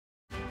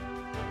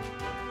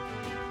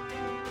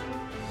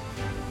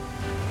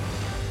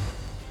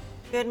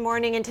Good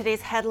morning. In today's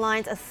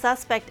headlines, a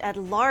suspect at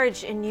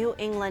large in New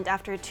England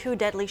after two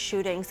deadly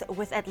shootings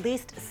with at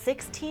least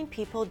 16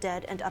 people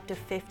dead and up to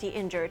 50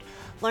 injured.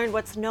 Learn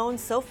what's known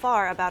so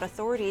far about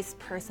authorities'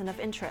 person of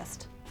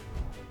interest.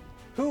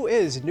 Who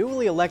is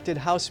newly elected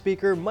House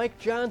Speaker Mike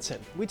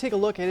Johnson? We take a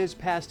look at his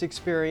past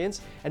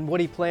experience and what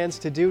he plans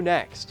to do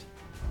next.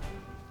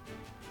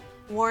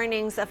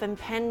 Warnings of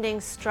impending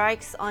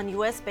strikes on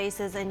U.S.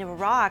 bases in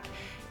Iraq.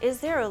 Is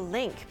there a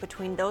link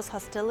between those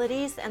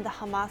hostilities and the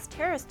Hamas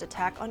terrorist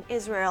attack on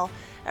Israel?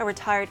 A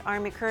retired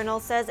Army colonel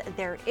says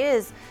there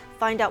is.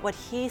 Find out what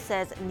he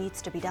says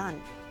needs to be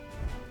done.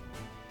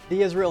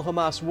 The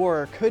Israel-Hamas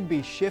war could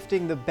be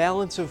shifting the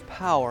balance of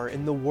power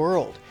in the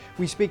world.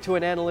 We speak to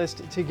an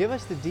analyst to give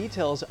us the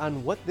details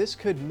on what this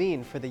could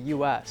mean for the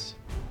U.S.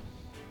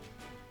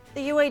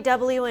 The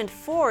UAW and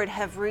Ford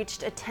have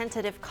reached a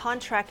tentative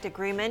contract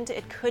agreement.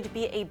 It could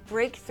be a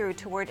breakthrough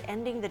toward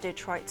ending the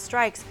Detroit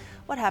strikes.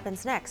 What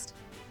happens next?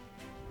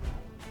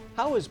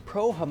 How is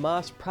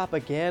pro-Hamas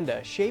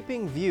propaganda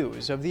shaping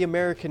views of the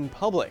American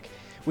public?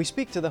 We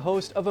speak to the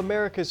host of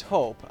America's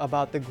Hope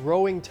about the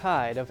growing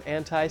tide of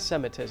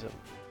anti-Semitism.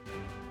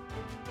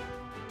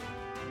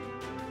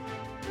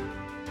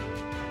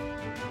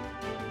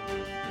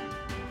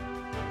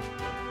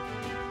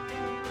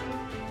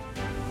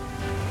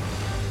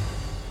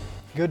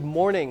 Good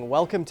morning.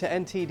 Welcome to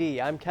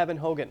NTD. I'm Kevin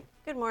Hogan.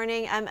 Good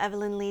morning. I'm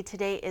Evelyn Lee.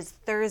 Today is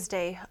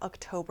Thursday,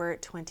 October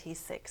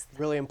 26th.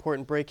 Really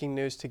important breaking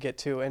news to get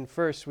to. And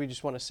first, we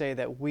just want to say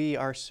that we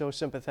are so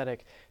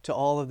sympathetic to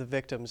all of the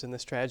victims in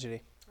this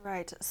tragedy.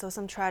 Right. So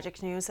some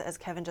tragic news, as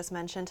Kevin just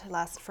mentioned,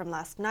 from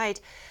last night.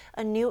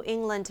 A New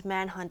England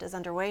manhunt is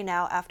underway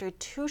now after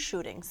two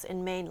shootings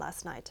in Maine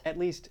last night. At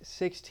least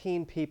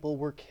 16 people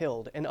were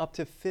killed and up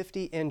to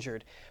 50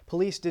 injured.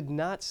 Police did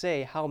not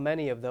say how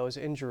many of those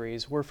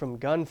injuries were from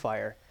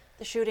gunfire.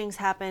 The shootings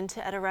happened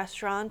at a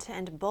restaurant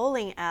and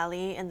bowling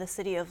alley in the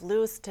city of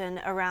Lewiston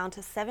around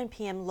 7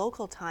 p.m.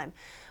 local time.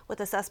 With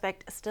the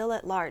suspect still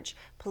at large,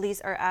 police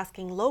are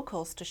asking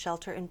locals to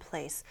shelter in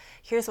place.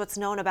 Here's what's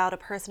known about a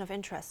person of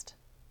interest.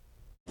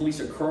 Police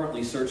are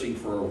currently searching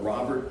for a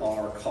Robert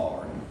R.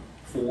 Card,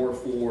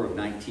 4/4 of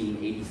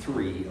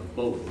 1983 of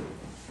Bowman.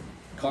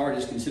 Card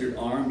is considered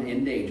armed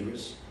and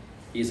dangerous.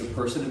 He is a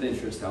person of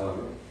interest,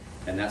 however,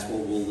 and that's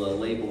what we'll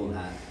label him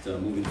at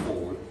moving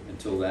forward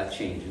until that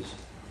changes.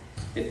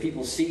 If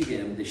people see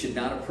him, they should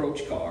not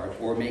approach Card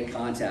or make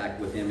contact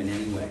with him in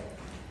any way.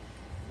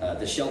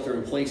 The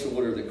shelter-in-place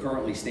order that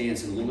currently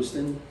stands in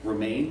Lewiston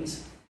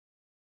remains.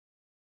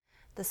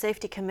 The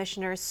safety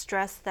commissioners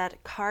stress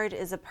that Card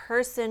is a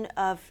person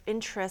of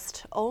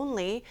interest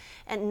only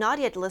and not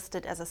yet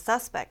listed as a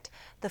suspect.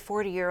 The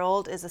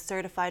 40-year-old is a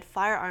certified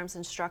firearms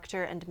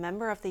instructor and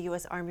member of the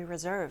U.S. Army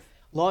Reserve.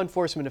 Law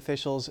enforcement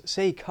officials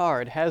say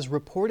Card has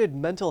reported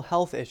mental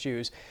health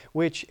issues,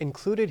 which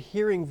included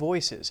hearing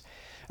voices.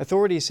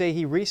 Authorities say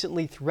he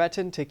recently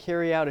threatened to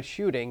carry out a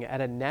shooting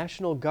at a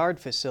National Guard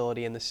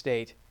facility in the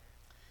state.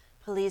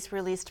 Police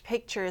released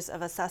pictures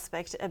of a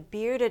suspect, a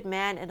bearded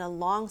man in a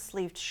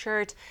long-sleeved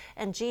shirt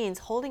and jeans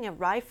holding a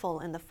rifle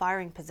in the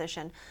firing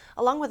position,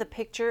 along with a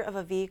picture of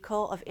a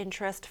vehicle of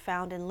interest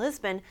found in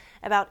Lisbon,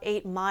 about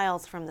 8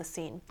 miles from the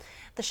scene.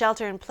 The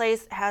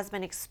shelter-in-place has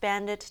been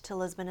expanded to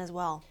Lisbon as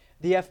well.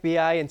 The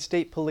FBI and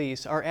state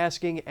police are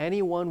asking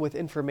anyone with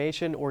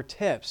information or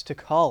tips to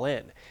call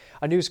in.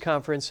 A news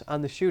conference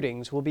on the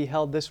shootings will be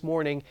held this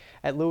morning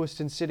at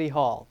Lewiston City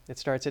Hall. It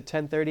starts at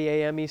 10:30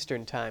 a.m.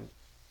 Eastern Time.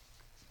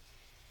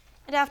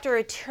 And after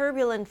a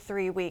turbulent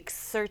 3 weeks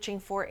searching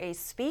for a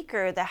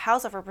speaker, the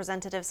House of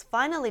Representatives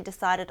finally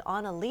decided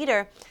on a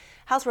leader.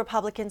 House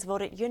Republicans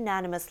voted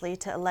unanimously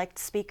to elect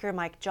Speaker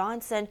Mike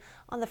Johnson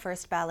on the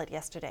first ballot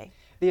yesterday.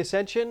 The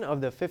ascension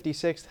of the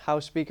 56th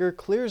House Speaker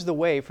clears the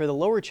way for the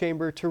lower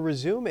chamber to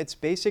resume its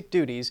basic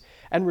duties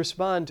and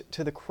respond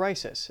to the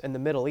crisis in the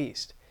Middle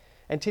East.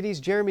 NTD's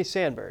Jeremy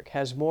Sandberg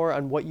has more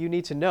on what you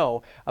need to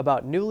know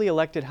about newly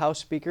elected House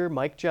Speaker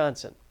Mike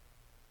Johnson.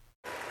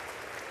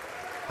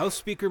 House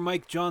Speaker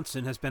Mike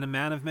Johnson has been a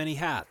man of many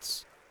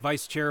hats.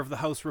 Vice Chair of the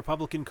House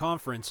Republican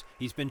Conference,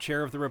 he's been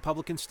Chair of the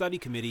Republican Study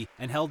Committee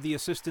and held the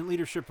assistant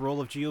leadership role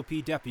of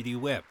GOP Deputy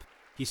Whip.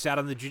 He sat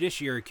on the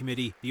Judiciary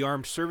Committee, the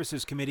Armed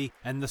Services Committee,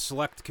 and the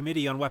Select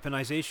Committee on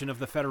Weaponization of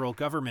the Federal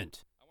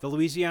Government. The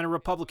Louisiana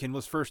Republican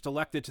was first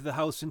elected to the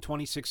House in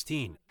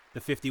 2016. The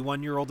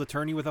 51-year-old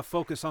attorney with a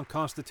focus on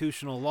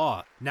constitutional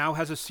law now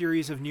has a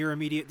series of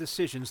near-immediate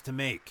decisions to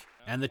make,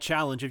 and the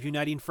challenge of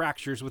uniting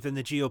fractures within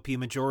the GOP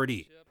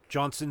majority.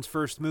 Johnson's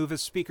first move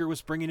as Speaker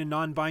was bringing a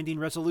non-binding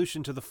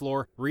resolution to the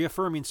floor,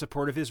 reaffirming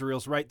support of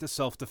Israel's right to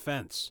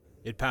self-defense.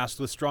 It passed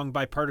with strong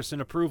bipartisan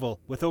approval,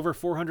 with over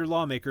 400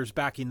 lawmakers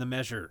backing the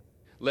measure.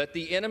 Let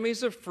the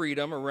enemies of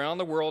freedom around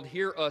the world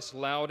hear us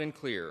loud and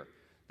clear.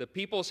 The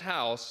People's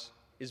House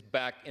is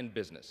back in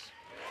business.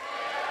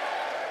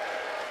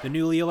 The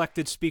newly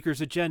elected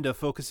Speaker's agenda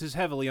focuses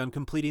heavily on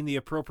completing the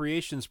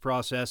appropriations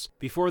process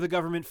before the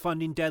government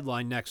funding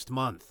deadline next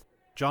month.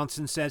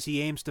 Johnson says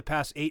he aims to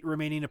pass 8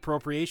 remaining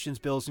appropriations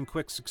bills in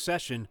quick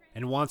succession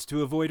and wants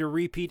to avoid a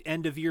repeat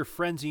end-of-year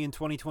frenzy in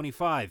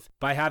 2025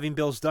 by having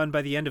bills done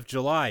by the end of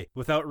July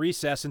without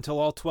recess until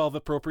all 12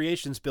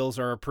 appropriations bills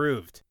are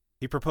approved.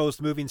 He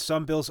proposed moving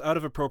some bills out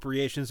of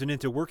appropriations and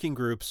into working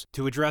groups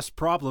to address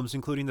problems,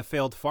 including the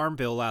failed farm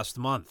bill last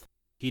month.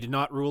 He did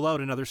not rule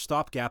out another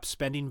stopgap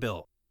spending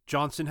bill.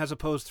 Johnson has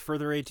opposed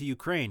further aid to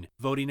Ukraine,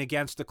 voting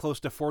against a close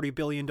to $40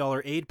 billion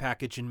aid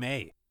package in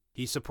May.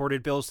 He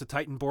supported bills to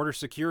tighten border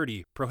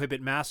security,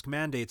 prohibit mask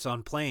mandates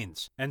on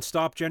planes, and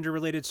stop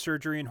gender-related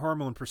surgery and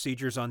hormone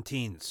procedures on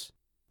teens.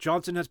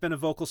 Johnson has been a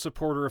vocal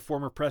supporter of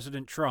former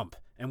President Trump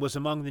and was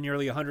among the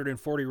nearly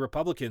 140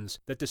 Republicans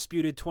that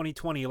disputed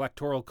 2020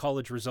 Electoral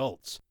College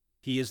results.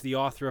 He is the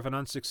author of an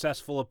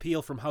unsuccessful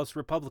appeal from House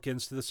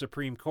Republicans to the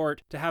Supreme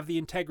Court to have the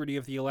integrity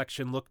of the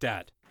election looked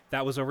at.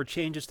 That was over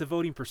changes to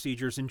voting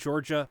procedures in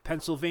Georgia,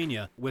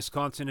 Pennsylvania,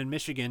 Wisconsin, and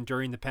Michigan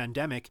during the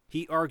pandemic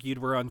he argued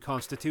were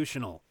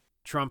unconstitutional.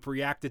 Trump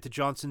reacted to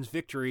Johnson's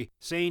victory,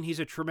 saying he's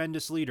a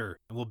tremendous leader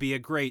and will be a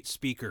great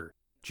speaker.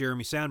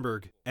 Jeremy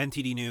Sandberg,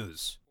 NTD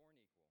News.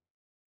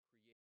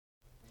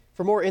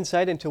 For more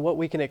insight into what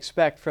we can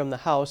expect from the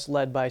House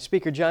led by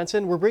Speaker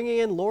Johnson, we're bringing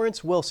in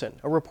Lawrence Wilson,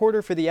 a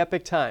reporter for the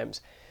Epic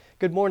Times.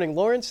 Good morning,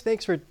 Lawrence.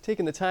 Thanks for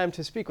taking the time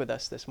to speak with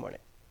us this morning.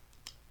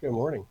 Good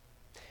morning.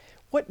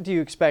 What do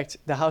you expect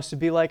the House to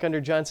be like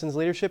under Johnson's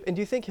leadership, and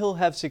do you think he'll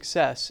have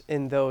success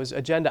in those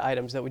agenda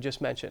items that we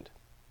just mentioned?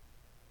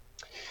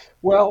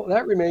 Well,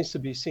 that remains to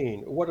be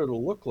seen. What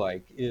it'll look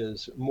like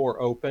is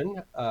more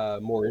open,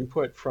 more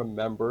input from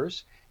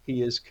members.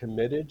 He is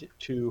committed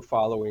to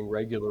following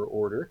regular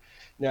order.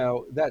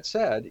 Now, that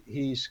said,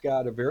 he's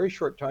got a very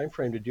short time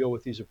frame to deal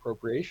with these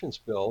appropriations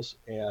bills,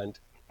 and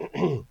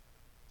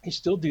he's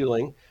still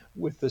dealing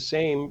with the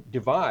same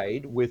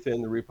divide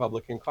within the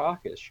Republican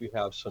caucus. You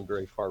have some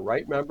very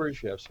far-right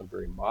members, you have some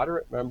very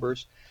moderate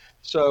members.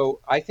 So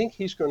I think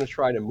he's going to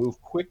try to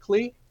move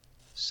quickly,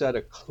 set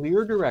a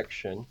clear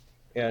direction,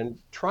 and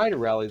try to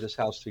rally this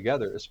House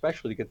together,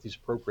 especially to get these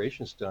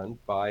appropriations done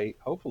by,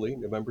 hopefully,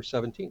 November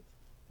 17th.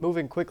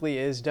 Moving quickly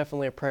is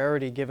definitely a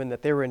priority given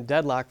that they were in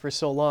deadlock for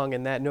so long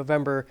and that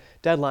November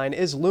deadline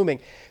is looming.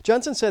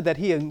 Johnson said that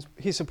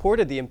he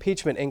supported the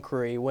impeachment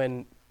inquiry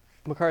when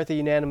McCarthy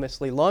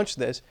unanimously launched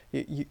this,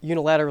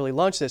 unilaterally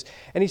launched this,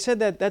 and he said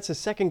that that's the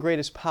second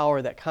greatest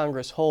power that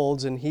Congress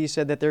holds, and he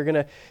said that they're going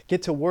to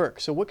get to work.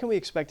 So what can we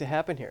expect to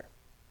happen here?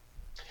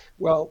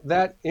 Well,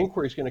 that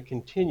inquiry is going to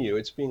continue.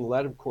 It's being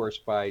led, of course,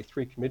 by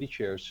 3 committee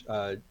chairs,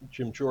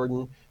 Jim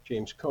Jordan,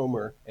 James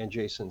Comer, and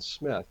Jason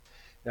Smith.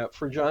 Now,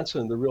 for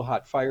Johnson, the real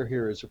hot fire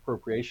here is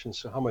appropriations,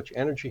 so how much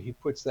energy he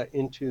puts that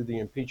into the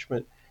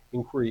impeachment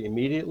inquiry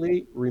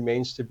immediately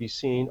remains to be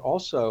seen.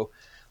 Also,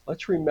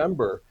 let's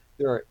remember,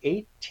 there are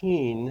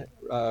 18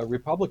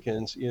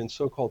 Republicans in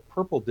so-called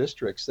purple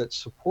districts that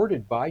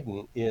supported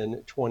Biden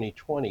in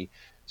 2020.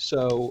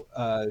 So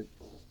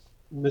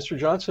Mr.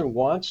 Johnson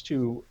wants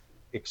to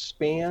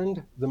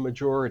expand the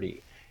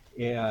majority,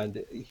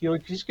 and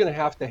he's going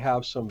to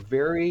have some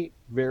very,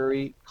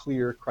 very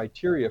clear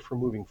criteria for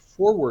moving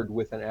forward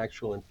with an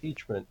actual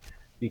impeachment,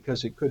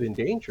 because it could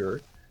endanger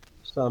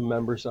some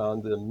members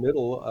on the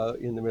middle,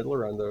 in the middle,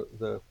 or on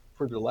the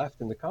further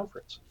left in the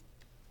conference.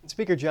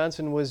 Speaker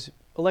Johnson was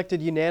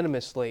elected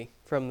unanimously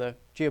from the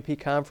GOP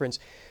conference.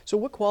 So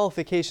what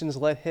qualifications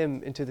led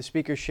him into the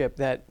speakership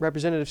that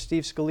Representatives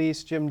Steve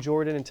Scalise, Jim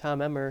Jordan, and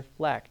Tom Emmer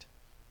lacked?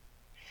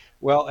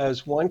 Well,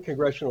 as one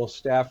congressional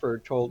staffer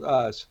told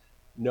us,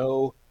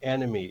 no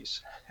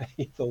enemies.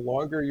 The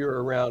longer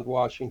you're around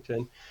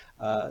Washington,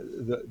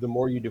 the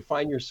more you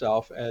define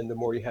yourself and the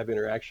more you have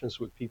interactions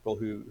with people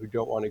who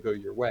don't want to go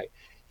your way.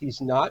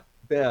 He's not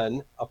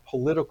been a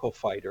political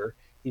fighter.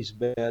 He's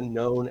been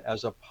known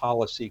as a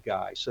policy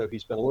guy. So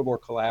he's been a little more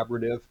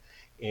collaborative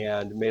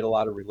and made a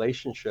lot of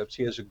relationships.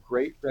 He has a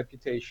great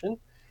reputation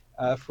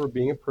for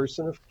being a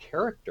person of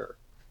character.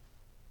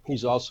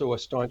 He's also a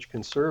staunch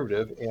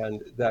conservative,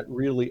 and that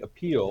really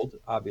appealed,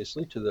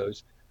 obviously, to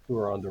those who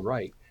are on the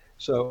right.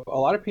 So a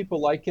lot of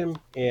people like him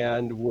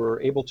and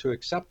were able to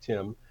accept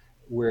him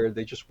where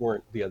they just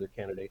weren't the other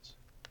candidates.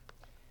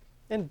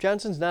 And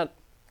Johnson's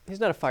he's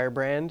not a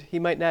firebrand. He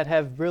might not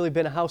have really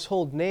been a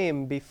household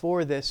name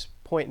before this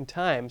point in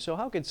time. So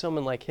how could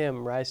someone like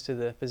him rise to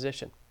the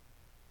position?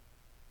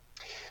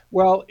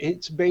 Well,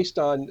 it's based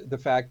on the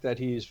fact that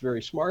he's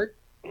very smart.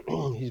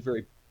 He's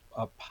very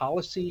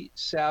policy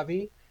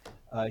savvy.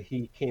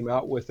 He came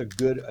out with a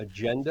good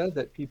agenda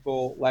that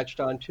people latched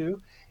onto,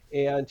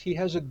 and he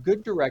has a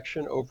good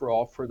direction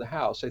overall for the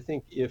House. I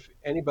think if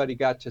anybody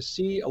got to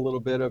see a little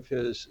bit of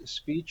his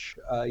speech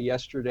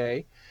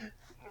yesterday,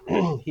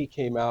 he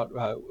came out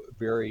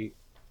very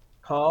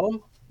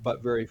calm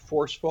but very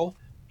forceful,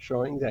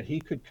 showing that he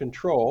could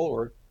control,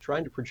 or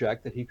trying to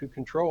project that he could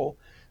control,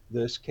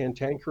 this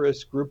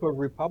cantankerous group of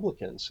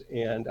Republicans.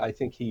 And I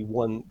think he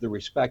won the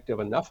respect of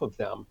enough of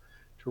them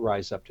to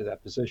rise up to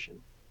that position.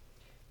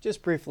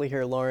 Just briefly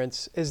here,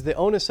 Lawrence, is the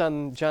onus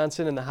on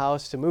Johnson and the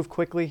House to move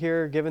quickly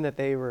here, given that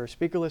they were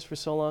speakerless for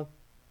so long?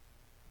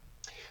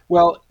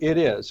 Well, it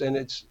is, and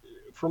it's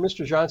for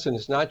Mr. Johnson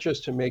is not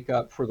just to make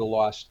up for the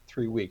lost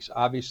 3 weeks.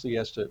 Obviously, he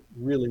has to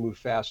really move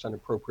fast on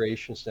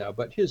appropriations now.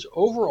 But his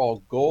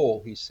overall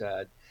goal, he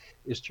said,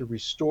 is to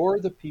restore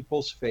the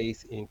people's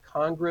faith in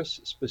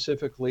Congress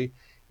specifically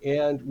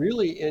and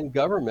really in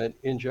government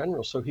in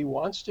general. So he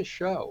wants to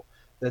show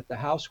that the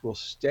House will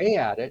stay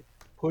at it,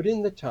 put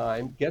in the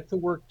time, get the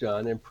work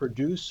done, and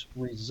produce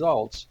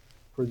results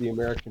for the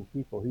American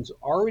people. He's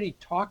already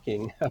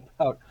talking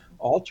about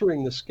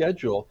altering the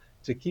schedule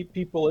to keep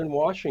people in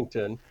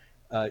Washington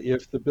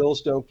if the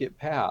bills don't get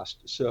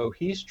passed. So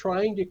he's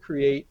trying to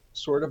create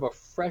sort of a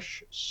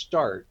fresh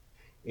start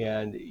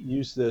and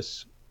use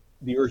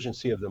the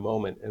urgency of the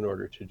moment in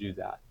order to do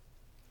that.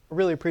 I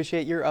really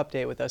appreciate your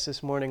update with us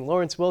this morning.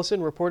 Lawrence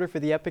Wilson, reporter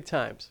for the Epic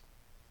Times.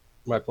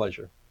 My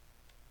pleasure.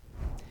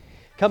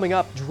 Coming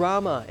up,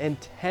 drama and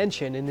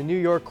tension in the New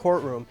York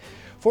courtroom.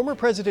 Former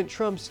President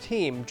Trump's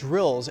team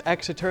drills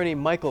ex-attorney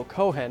Michael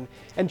Cohen,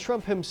 and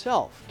Trump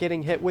himself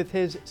getting hit with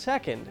his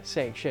second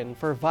sanction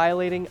for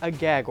violating a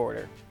gag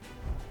order.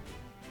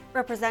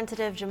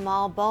 Representative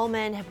Jamal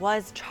Bowman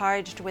was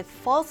charged with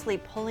falsely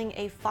pulling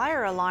a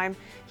fire alarm.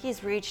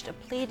 He's reached a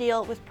plea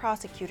deal with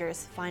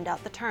prosecutors. Find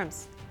out the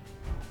terms.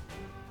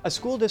 A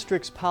school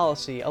district's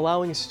policy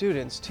allowing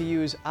students to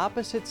use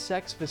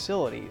opposite-sex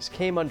facilities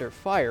came under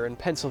fire in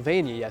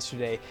Pennsylvania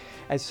yesterday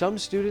as some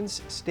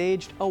students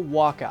staged a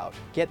walkout.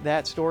 Get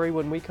that story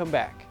when we come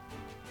back.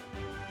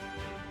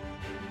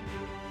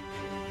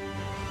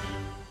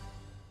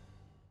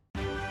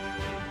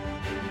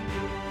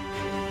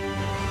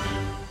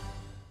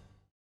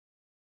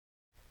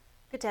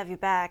 Good to have you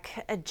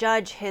back. A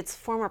judge hits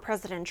former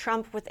President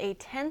Trump with a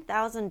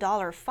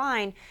 $10,000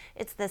 fine.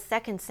 It's the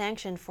second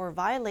sanction for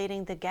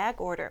violating the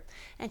gag order.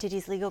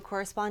 NTD's legal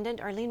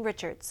correspondent Arlene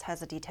Richards has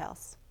the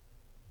details.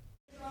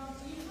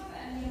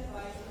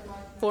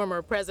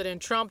 Former President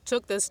Trump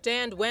took the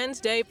stand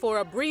Wednesday for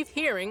a brief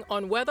hearing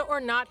on whether or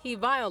not he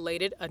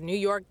violated a New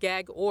York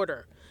gag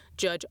order.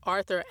 Judge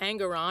Arthur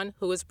Engoron,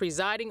 who is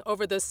presiding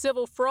over the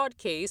civil fraud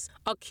case,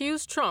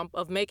 accused Trump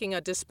of making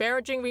a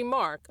disparaging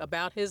remark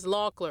about his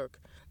law clerk.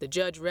 The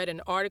judge read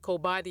an article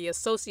by the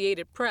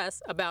Associated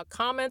Press about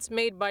comments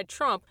made by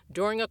Trump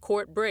during a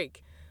court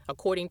break.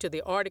 According to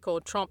the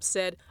article, Trump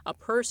said a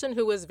person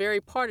who is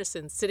very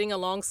partisan sitting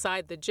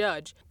alongside the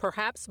judge,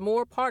 perhaps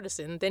more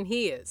partisan than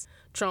he is.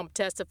 Trump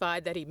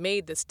testified that he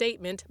made the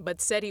statement, but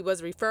said he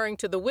was referring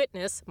to the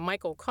witness,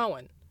 Michael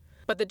Cohen.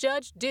 But the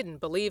judge didn't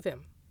believe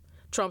him.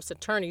 Trump's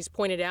attorneys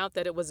pointed out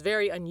that it was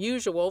very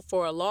unusual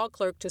for a law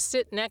clerk to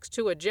sit next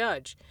to a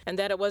judge, and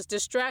that it was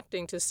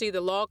distracting to see the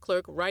law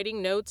clerk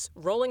writing notes,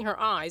 rolling her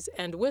eyes,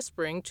 and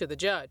whispering to the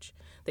judge.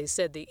 They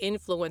said the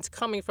influence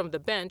coming from the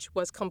bench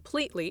was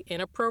completely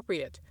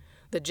inappropriate.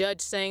 The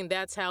judge saying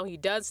that's how he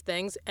does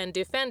things and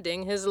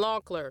defending his law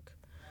clerk.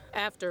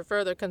 After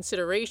further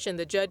consideration,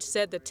 the judge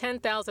said the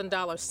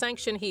 $10,000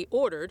 sanction he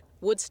ordered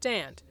would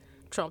stand.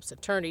 Trump's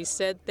attorneys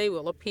said they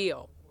will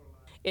appeal.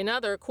 In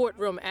other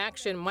courtroom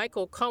action,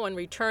 Michael Cohen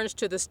returns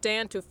to the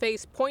stand to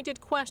face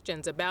pointed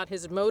questions about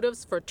his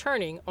motives for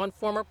turning on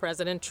former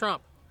President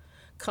Trump.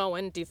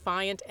 Cohen,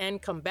 defiant and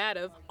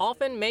combative,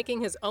 often making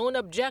his own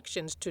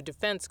objections to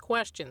defense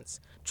questions.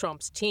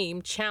 Trump's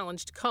team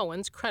challenged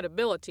Cohen's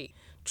credibility.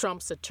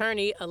 Trump's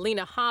attorney,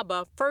 Alina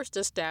Habba, first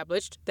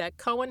established that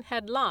Cohen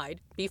had lied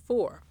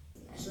before.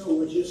 So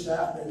what just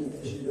happened,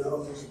 as you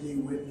know, is the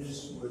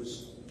witness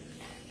was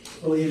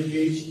fully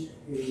impeached.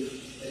 He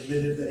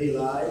admitted that he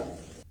lied.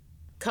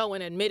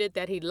 Cohen admitted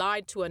that he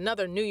lied to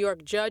another New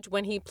York judge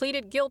when he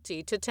pleaded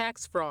guilty to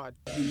tax fraud.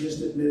 He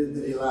just admitted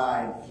that he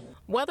lied.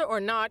 Whether or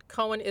not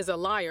Cohen is a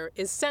liar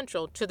is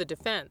central to the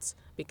defense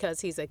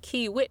because he's a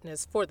key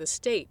witness for the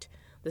state.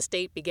 The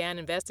state began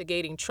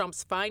investigating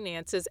Trump's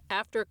finances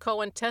after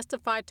Cohen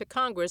testified to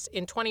Congress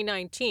in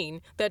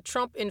 2019 that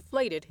Trump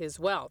inflated his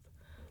wealth.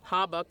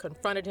 Habba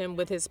confronted him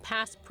with his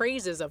past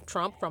praises of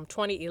Trump from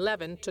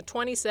 2011 to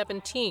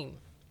 2017.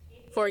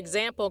 For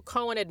example,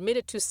 Cohen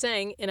admitted to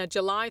saying in a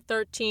July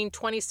 13,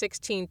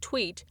 2016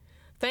 tweet,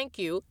 "Thank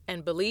you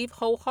and believe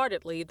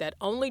wholeheartedly that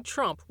only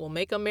Trump will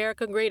make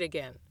America great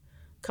again."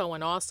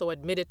 Cohen also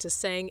admitted to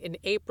saying in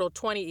April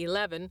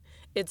 2011,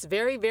 "It's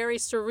very, very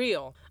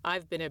surreal.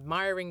 I've been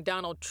admiring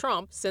Donald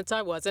Trump since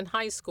I was in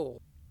high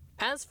school."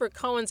 As for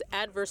Cohen's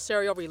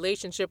adversarial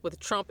relationship with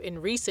Trump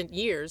in recent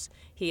years,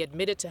 he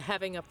admitted to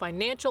having a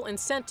financial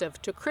incentive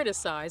to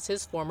criticize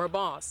his former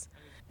boss,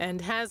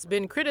 and has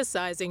been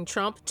criticizing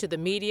Trump to the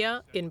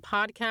media, in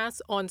podcasts,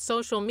 on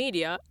social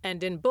media,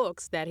 and in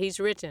books that he's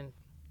written.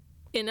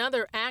 In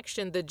other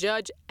action, the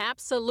judge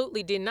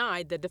absolutely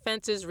denied the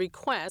defense's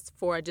request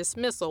for a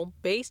dismissal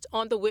based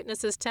on the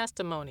witness's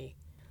testimony,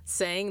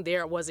 saying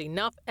there was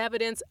enough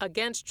evidence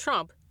against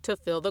Trump to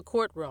fill the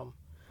courtroom.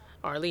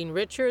 Arlene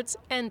Richards,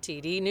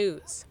 NTD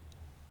News.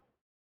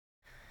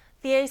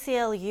 The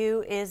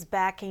ACLU is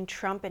backing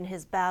Trump in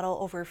his battle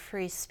over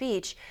free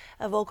speech.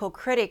 A vocal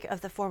critic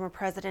of the former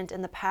president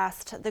in the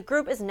past, the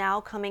group is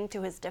now coming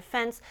to his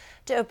defense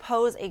to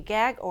oppose a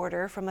gag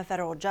order from a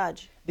federal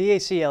judge. The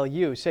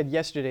ACLU said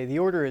yesterday the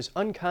order is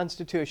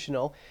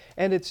unconstitutional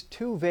and it's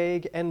too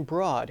vague and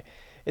broad.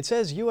 It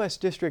says U.S.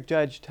 District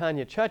Judge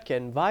Tanya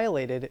Chutkan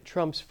violated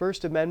Trump's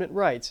First Amendment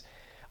rights,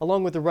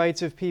 along with the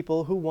rights of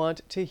people who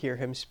want to hear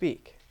him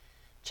speak.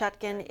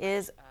 Chutkan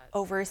is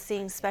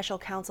overseeing special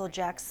counsel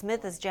Jack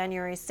Smith's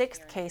January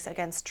 6th case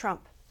against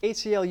Trump.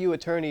 ACLU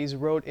attorneys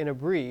wrote in a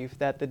brief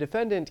that the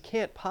defendant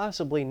can't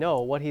possibly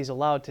know what he's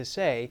allowed to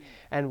say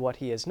and what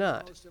he is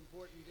not.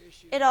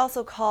 It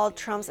also called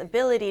Trump's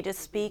ability to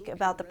speak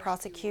about the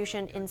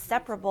prosecution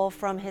inseparable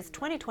from his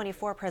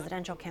 2024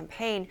 presidential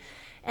campaign,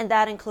 and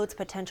that includes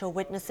potential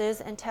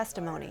witnesses and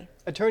testimony.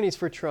 Attorneys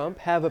for Trump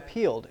have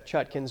appealed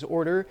Chutkan's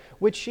order,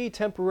 which she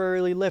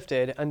temporarily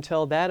lifted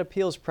until that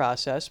appeals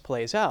process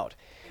plays out.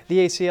 The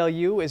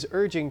ACLU is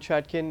urging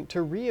Chutkan to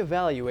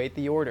reevaluate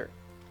the order.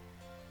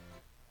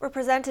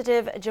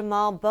 Representative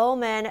Jamal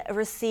Bowman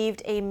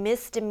received a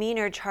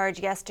misdemeanor charge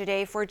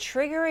yesterday for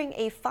triggering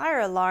a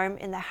fire alarm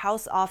in the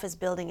House office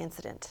building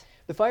incident.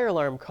 The fire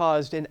alarm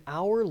caused an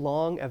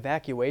hour-long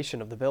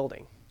evacuation of the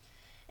building.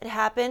 It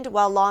happened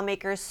while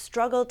lawmakers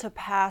struggled to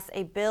pass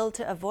a bill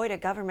to avoid a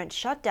government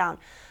shutdown.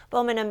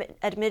 Bowman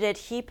admitted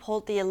he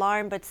pulled the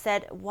alarm, but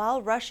said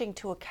while rushing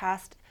to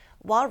cast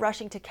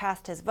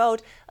his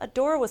vote, a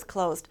door was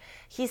closed.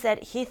 He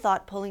said he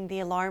thought pulling the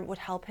alarm would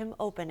help him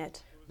open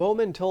it.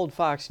 Bowman told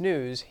Fox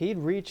News he'd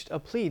reached a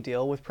plea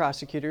deal with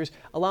prosecutors,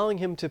 allowing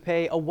him to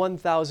pay a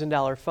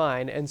 $1,000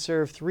 fine and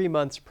serve 3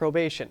 months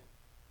probation.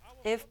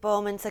 If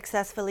Bowman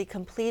successfully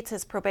completes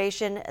his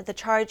probation, the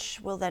charge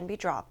will then be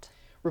dropped.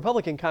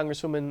 Republican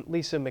Congresswoman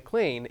Lisa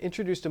McLean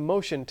introduced a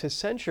motion to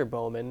censure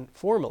Bowman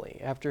formally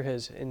after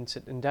his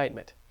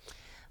indictment.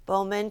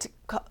 Bowman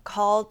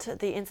called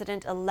the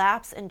incident a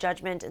lapse in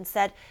judgment and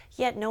said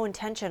he had no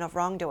intention of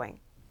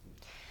wrongdoing.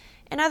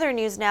 In other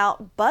news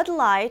now, Bud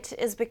Light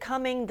is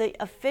becoming the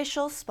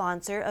official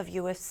sponsor of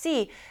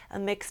UFC, a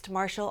mixed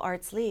martial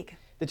arts league.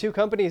 The two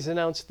companies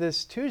announced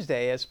this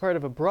Tuesday as part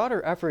of a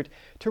broader effort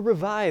to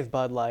revive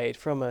Bud Light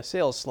from a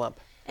sales slump.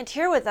 And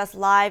here with us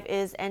live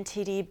is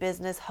NTD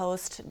business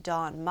host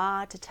Don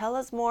Ma to tell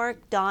us more.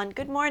 Don,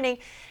 good morning.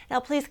 Now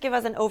please give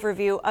us an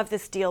overview of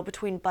this deal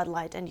between Bud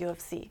Light and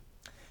UFC.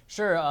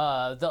 Sure.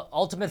 The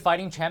Ultimate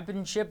Fighting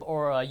Championship,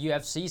 or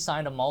UFC,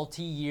 signed a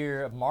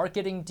multi-year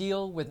marketing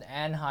deal with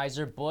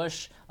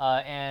Anheuser-Busch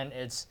and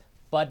its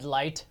Bud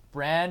Light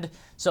brand.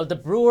 So the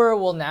brewer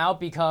will now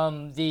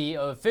become the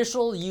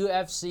official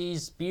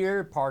UFC's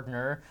beer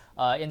partner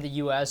in the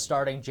U.S.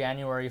 starting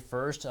January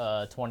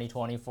 1st,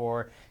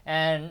 2024.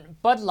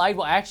 And Bud Light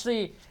will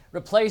actually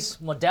replace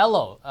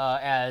Modelo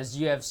as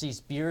UFC's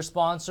beer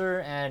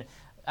sponsor. And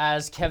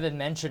as Kevin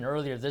mentioned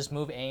earlier, this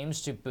move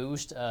aims to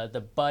boost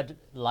the Bud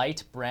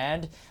Light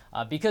brand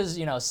because,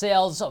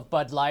 sales of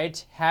Bud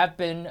Light have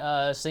been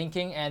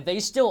sinking, and they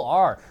still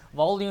are.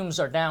 Volumes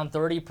are down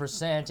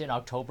 30% in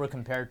October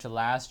compared to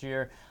last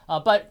year.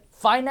 But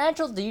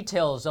financial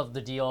details of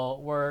the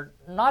deal were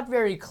not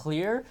very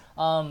clear.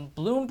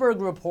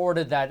 Bloomberg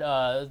reported that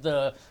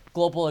the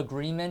global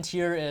agreement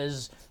here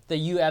is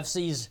the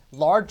UFC's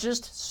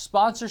largest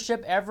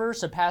sponsorship ever,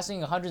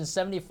 surpassing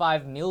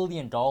 $175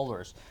 million.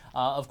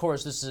 Of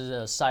course, this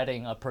is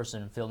citing a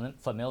person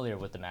familiar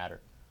with the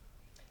matter.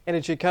 And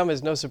it should come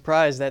as no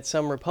surprise that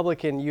some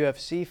Republican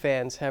UFC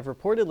fans have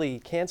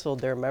reportedly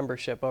canceled their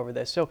membership over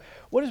this. So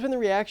what has been the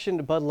reaction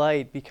to Bud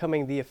Light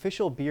becoming the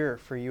official beer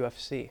for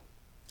UFC?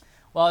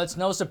 Well, it's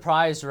no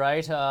surprise,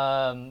 right?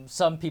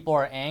 Some people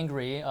are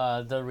angry,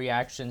 the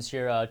reactions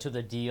here to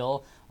the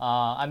deal.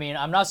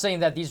 I'm not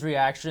saying that these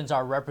reactions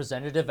are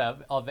representative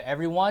of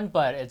everyone,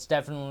 but it's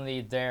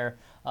definitely there.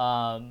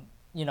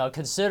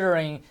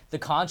 Considering the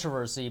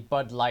controversy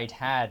Bud Light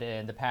had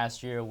in the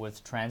past year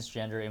with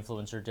transgender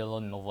influencer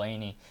Dylan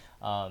Mulvaney,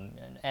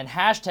 and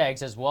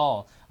hashtags as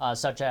well,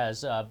 such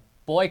as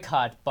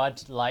boycott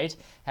Bud Light,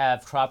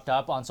 have cropped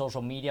up on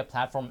social media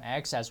platform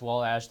X, as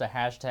well as the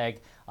hashtag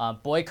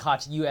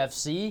boycott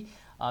UFC.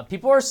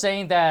 People are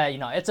saying that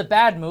it's a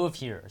bad move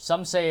here.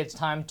 Some say it's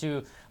time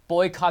to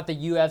boycott the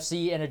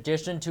UFC in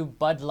addition to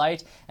Bud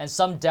Light, and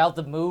some doubt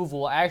the move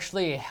will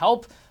actually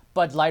help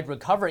Bud Light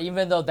recover,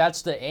 even though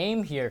that's the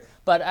aim here.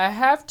 But I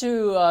have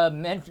to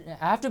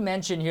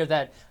mention here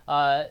that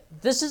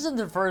this isn't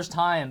the first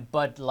time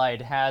Bud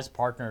Light has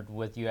partnered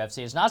with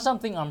UFC. It's not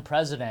something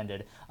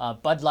unprecedented.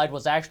 Bud Light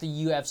was actually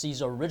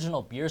UFC's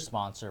original beer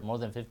sponsor more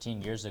than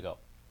 15 years ago.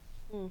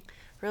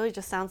 Really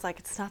just sounds like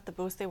it's not the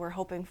boost they were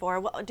hoping for.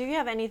 Well, do you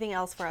have anything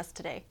else for us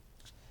today?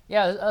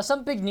 Yeah,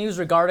 some big news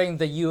regarding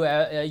the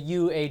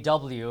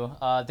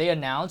UAW. They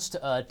announced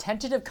a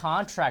tentative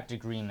contract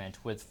agreement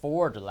with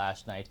Ford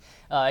last night.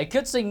 It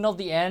could signal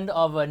the end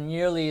of a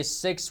nearly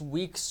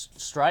 6-week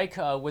strike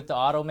with the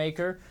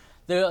automaker.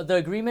 The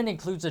agreement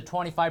includes a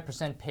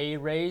 25% pay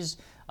raise.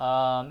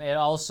 It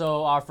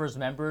also offers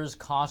members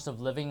cost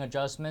of living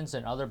adjustments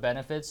and other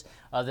benefits.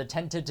 The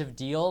tentative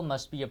deal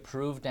must be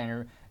approved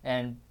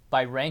and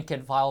by rank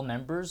and file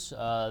members.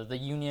 The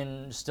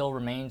union still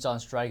remains on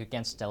strike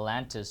against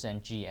Stellantis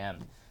and GM.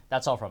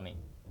 That's all from me.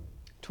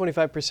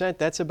 25%,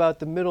 that's about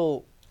the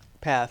middle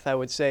path, I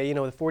would say. The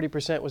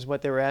 40% was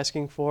what they were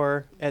asking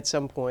for at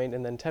some point,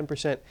 and then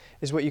 10%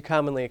 is what you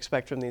commonly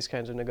expect from these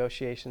kinds of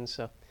negotiations.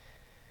 So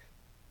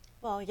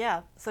Well,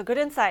 yeah, so good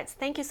insights.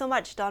 Thank you so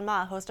much, Don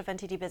Ma, host of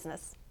NTD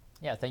Business.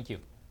 Yeah, thank you.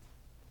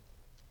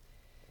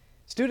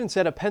 Students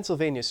at a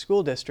Pennsylvania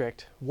school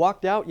district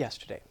walked out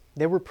yesterday.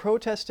 They were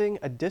protesting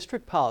a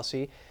district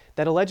policy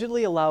that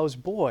allegedly allows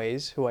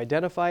boys who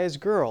identify as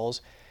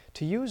girls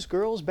to use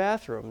girls'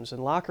 bathrooms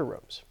and locker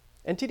rooms.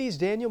 NTD's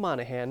Daniel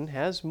Monahan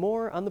has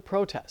more on the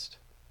protest.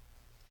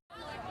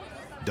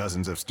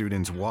 Dozens of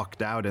students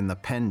walked out in the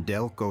Penn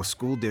Delco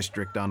School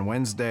District on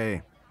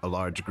Wednesday. A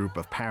large group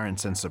of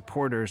parents and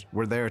supporters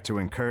were there to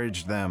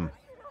encourage them.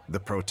 The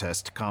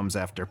protest comes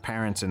after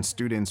parents and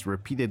students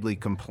repeatedly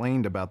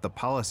complained about the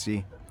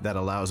policy that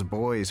allows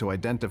boys who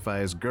identify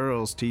as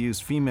girls to use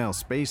female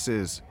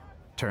spaces.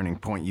 Turning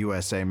Point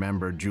USA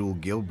member Jewel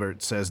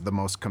Gilbert says the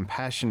most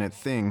compassionate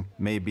thing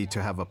may be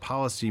to have a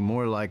policy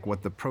more like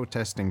what the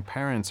protesting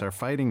parents are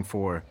fighting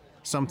for,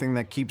 something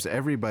that keeps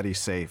everybody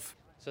safe.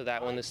 So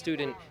that when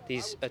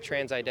a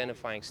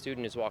trans-identifying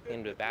student is walking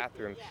into a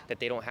bathroom,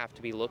 that they don't have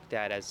to be looked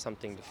at as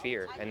something to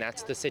fear. And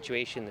that's the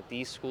situation that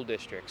these school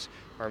districts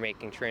are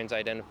making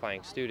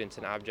trans-identifying students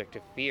an object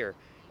of fear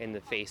in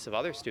the face of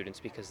other students,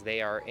 because they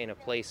are in a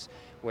place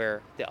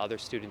where the other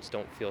students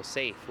don't feel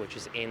safe, which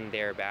is in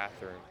their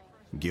bathroom.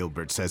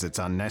 Gilbert says it's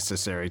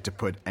unnecessary to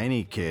put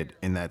any kid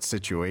in that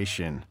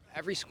situation.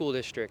 Every school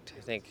district,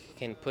 I think,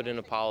 can put in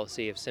a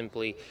policy of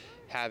simply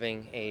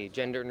having a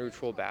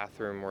gender-neutral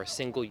bathroom or a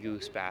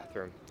single-use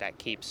bathroom that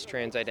keeps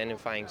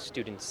trans-identifying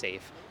students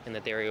safe and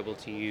that they're able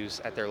to use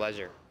at their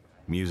leisure.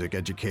 Music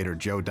educator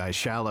Joe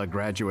Daishala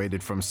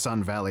graduated from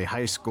Sun Valley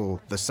High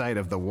School, the site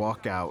of the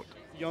walkout.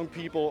 Young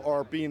people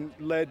are being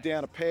led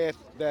down a path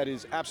that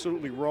is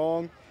absolutely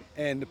wrong,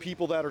 and the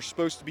people that are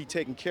supposed to be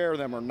taking care of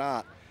them are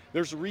not.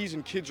 There's a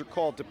reason kids are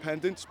called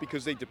dependents,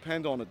 because they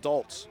depend on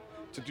adults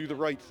to do the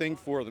right thing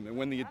for them. And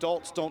when the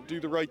adults don't do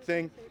the right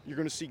thing, you're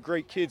going to see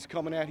great kids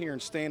coming out here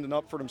and standing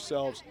up for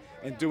themselves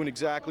and doing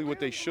exactly what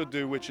they should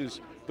do, which is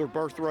their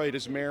birthright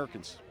as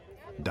Americans.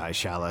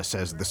 Daishala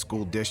says the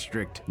school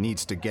district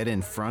needs to get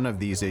in front of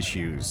these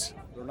issues.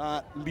 They're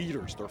not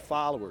leaders, they're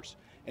followers.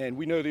 And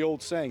we know the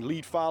old saying,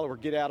 lead, follow, or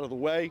get out of the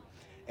way.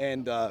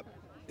 And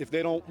if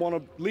they don't want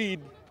to lead,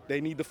 they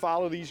need to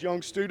follow these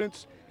young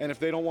students. And if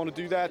they don't want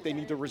to do that, they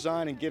need to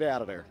resign and get out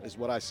of there, is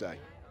what I say.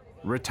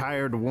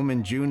 Retired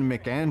woman June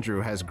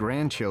McAndrew has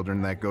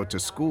grandchildren that go to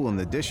school in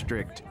the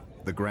district.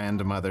 The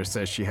grandmother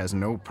says she has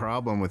no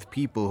problem with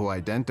people who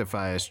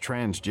identify as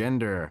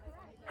transgender.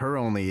 Her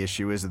only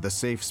issue is the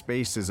safe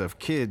spaces of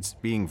kids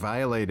being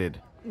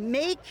violated.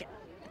 Make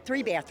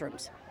 3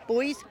 bathrooms,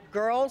 boys,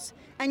 girls,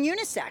 and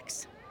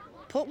unisex.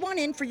 Put one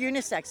in for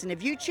unisex, and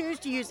if you choose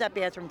to use that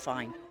bathroom,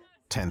 fine.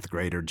 10th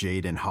grader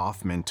Jaden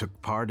Hoffman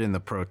took part in the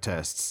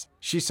protests.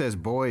 She says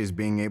boys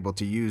being able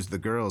to use the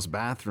girls'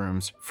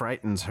 bathrooms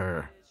frightens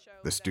her.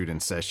 The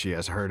student says she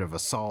has heard of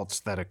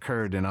assaults that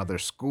occurred in other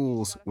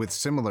schools with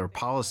similar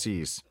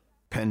policies.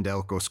 Penn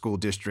Delco School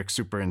District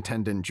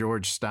Superintendent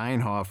George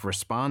Steinhoff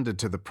responded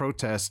to the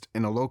protest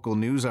in a local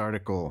news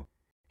article.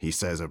 He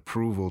says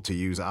approval to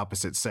use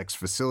opposite-sex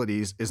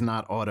facilities is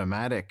not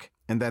automatic,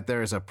 and that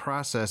there is a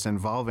process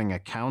involving a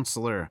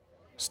counselor.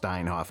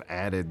 Steinhoff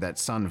added that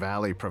Sun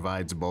Valley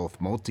provides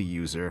both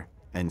multi-user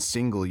and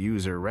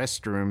single-user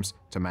restrooms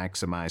to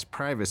maximize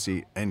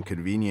privacy and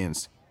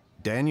convenience.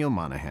 Daniel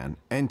Monahan,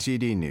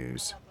 NTD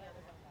News.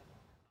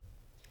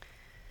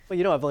 Well,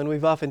 you know, Evelyn,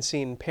 we've often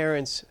seen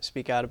parents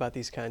speak out about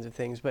these kinds of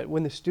things, but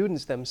when the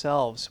students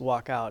themselves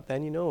walk out,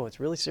 then you know it's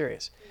really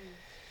serious.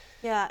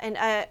 Yeah, and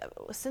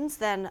since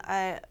then,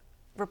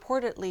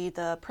 reportedly,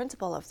 the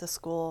principal of the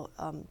school,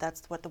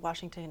 that's what the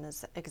Washington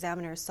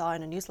Examiner saw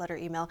in a newsletter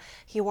email,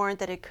 he warned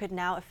that it could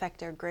now affect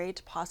their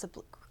grades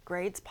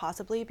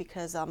possibly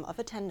because of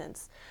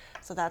attendance.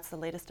 So that's the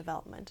latest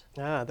development.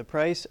 The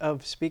price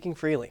of speaking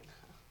freely.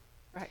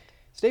 Right.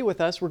 Stay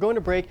with us. We're going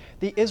to break.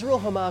 The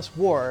Israel-Hamas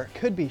war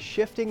could be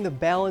shifting the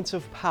balance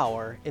of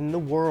power in the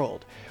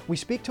world. We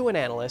speak to an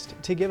analyst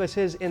to give us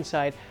his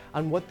insight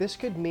on what this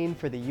could mean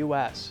for the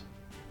U.S.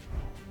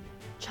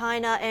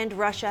 China and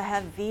Russia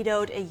have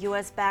vetoed a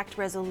U.S.-backed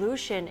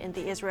resolution in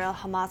the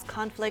Israel-Hamas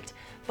conflict.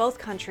 Both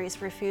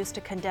countries refuse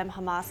to condemn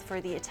Hamas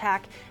for the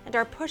attack and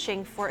are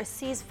pushing for a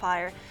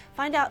ceasefire.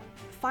 Find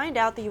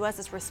out the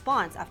U.S.'s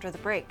response after the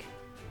break.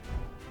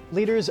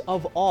 Leaders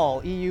of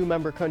all EU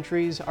member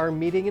countries are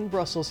meeting in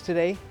Brussels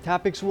today.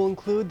 Topics will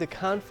include the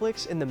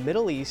conflicts in the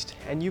Middle East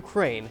and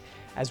Ukraine,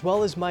 as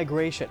well as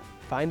migration.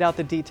 Find out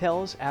the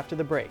details after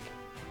the break.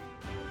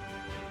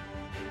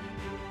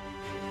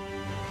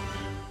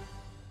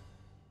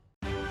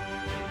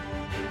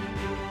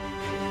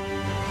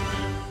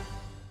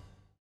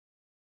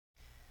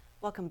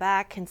 Welcome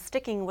back. And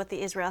sticking with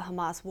the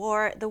Israel-Hamas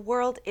war, the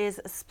world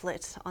is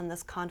split on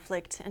this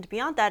conflict. And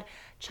beyond that,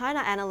 China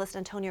analyst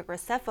Antonio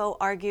Graceffo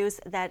argues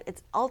that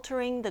it's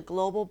altering the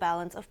global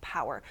balance of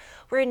power.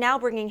 We're now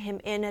bringing him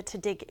in to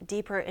dig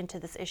deeper into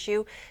this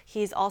issue.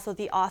 He's also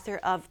the author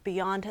of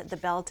Beyond the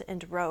Belt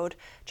and Road,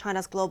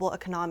 China's Global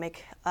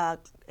Economic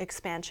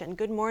Expansion.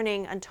 Good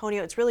morning,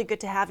 Antonio. It's really good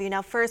to have you.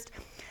 Now, first,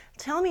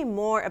 tell me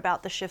more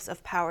about the shifts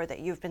of power that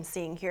you've been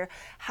seeing here.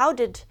 How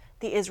did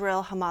the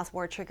Israel-Hamas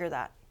war trigger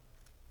that?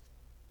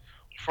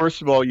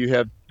 First of all, you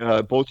have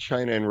both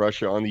China and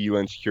Russia on the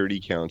UN Security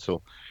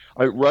Council.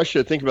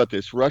 Russia, think about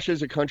this. Russia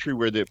is a country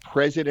where the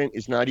president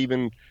is not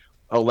even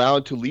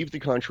allowed to leave the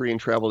country and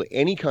travel to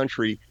any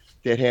country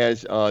that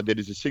is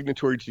a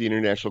signatory to the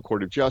International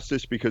Court of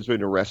Justice because of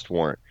an arrest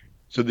warrant.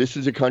 So this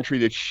is a country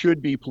that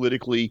should be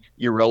politically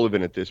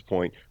irrelevant at this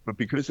point, but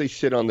because they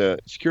sit on the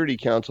Security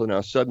Council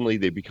now, suddenly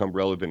they become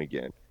relevant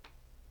again.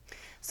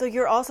 So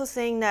you're also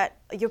saying that,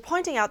 you're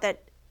pointing out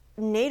that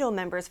NATO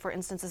members, for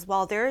instance, as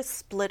well, they're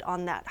split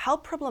on that. How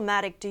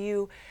problematic do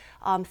you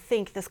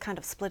think this kind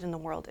of split in the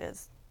world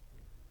is?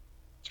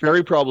 It's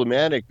very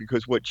problematic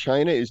because what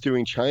China is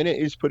doing, China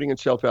is putting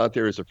itself out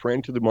there as a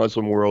friend to the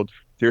Muslim world.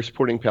 They're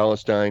supporting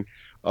Palestine.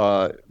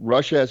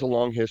 Russia has a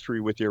long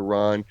history with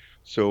Iran,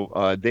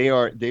 so they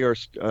are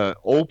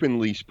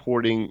openly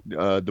supporting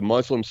the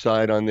Muslim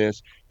side on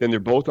this. Then they're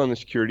both on the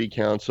Security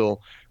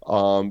Council.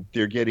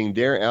 They're getting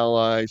their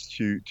allies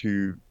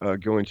to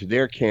go into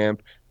their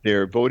camp.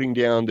 They're voting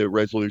down the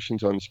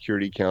resolutions on the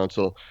Security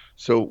Council.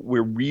 So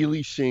we're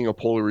really seeing a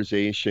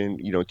polarization,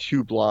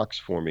 two blocks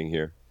forming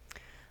here.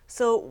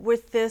 So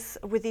with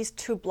these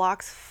two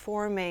blocks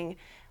forming,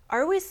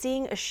 are we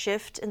seeing a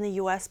shift in the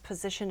U.S.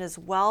 position as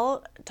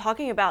well?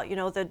 Talking about,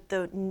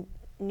 the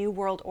new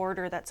world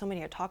order that so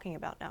many are talking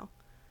about now.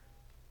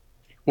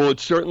 Well,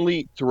 it's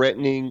certainly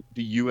threatening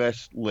the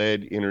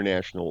U.S.-led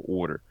international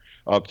order,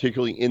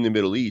 particularly in the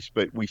Middle East.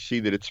 But we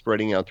see that it's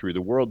spreading out through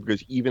the world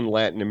because even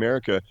Latin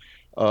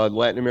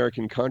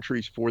American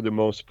countries, for the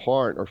most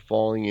part, are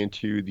falling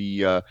into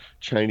the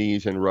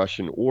Chinese and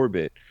Russian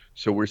orbit.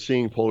 So we're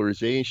seeing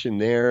polarization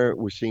there.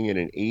 We're seeing it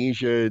in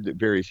Asia, the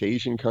various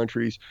Asian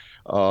countries,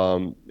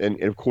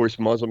 and of course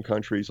Muslim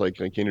countries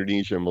like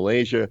Indonesia and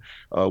Malaysia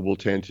will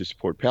tend to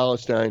support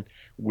Palestine,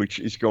 which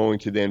is going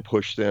to then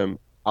push them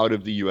out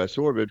of the U.S.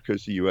 orbit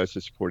because the U.S.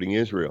 is supporting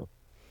Israel.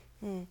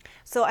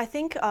 So I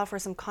think for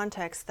some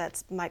context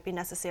that might be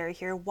necessary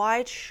here,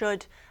 why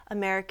should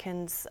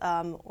Americans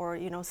or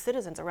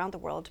citizens around the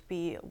world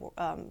be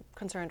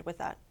concerned with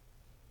that?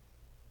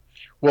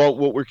 Well,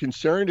 what we're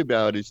concerned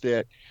about is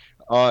that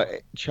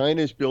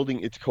China is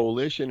building its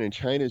coalition, and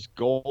China's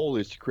goal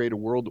is to create a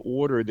world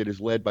order that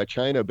is led by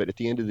China. But at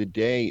the end of the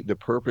day, the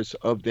purpose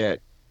of that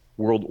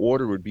world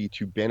order would be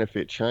to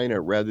benefit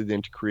China rather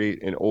than to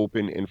create an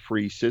open and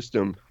free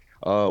system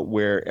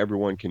where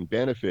everyone can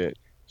benefit.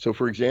 So,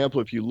 for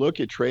example, if you look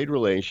at trade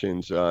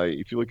relations,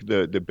 if you look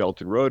at the Belt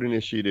and Road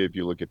Initiative,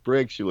 you look at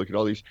BRICS, you look at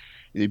all these,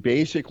 they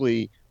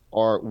basically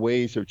are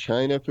ways of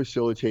China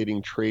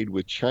facilitating trade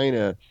with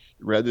China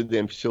rather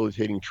than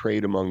facilitating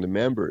trade among the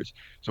members.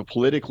 So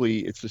politically,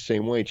 it's the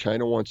same way.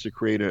 China wants to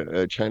create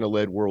a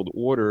China-led world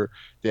order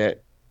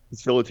that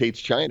facilitates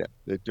China,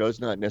 that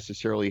does not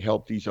necessarily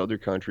help these other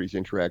countries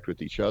interact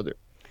with each other.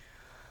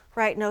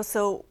 Right. No.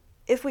 So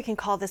if we can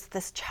call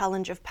this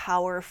challenge of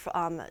power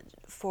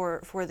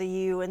for the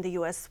EU and the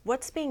US,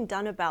 what's being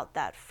done about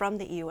that from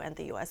the EU and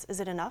the US? Is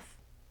it enough?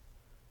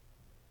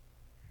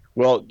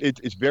 Well,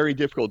 it's very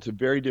difficult. It's a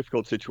very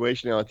difficult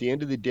situation. Now, at the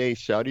end of the day,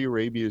 Saudi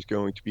Arabia is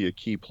going to be a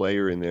key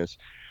player in this.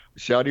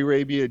 Saudi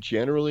Arabia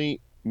generally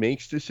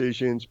makes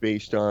decisions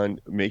based on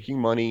making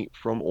money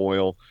from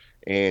oil,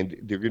 and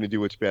they're going to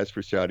do what's best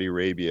for Saudi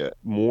Arabia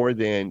more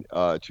than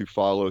to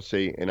follow,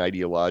 say, an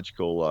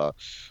ideological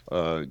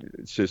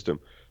system.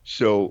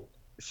 So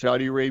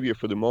Saudi Arabia,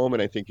 for the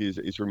moment, I think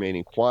is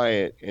remaining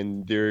quiet,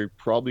 and they're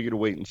probably going to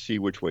wait and see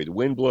which way the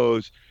wind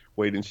blows,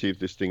 wait and see if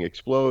this thing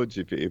explodes,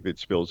 if it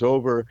spills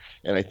over.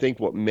 And I think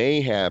what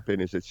may happen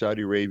is that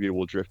Saudi Arabia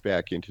will drift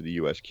back into the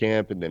U.S.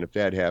 camp. And then if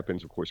that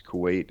happens, of course,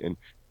 Kuwait and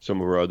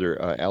some of our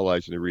other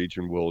allies in the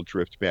region will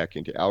drift back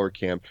into our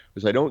camp.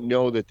 Because I don't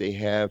know that they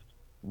have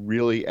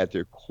really at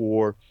their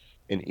core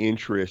an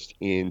interest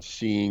in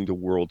seeing the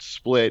world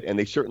split. And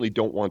they certainly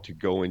don't want to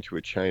go into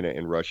a China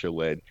and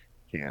Russia-led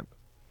camp.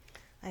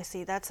 I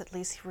see. That's at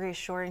least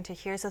reassuring to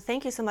hear. So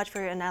thank you so much for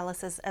your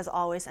analysis, as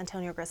always,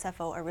 Antonio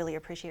Graceffo. I really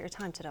appreciate your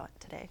time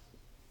today.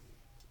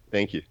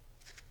 Thank you.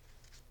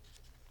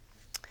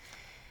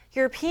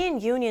 European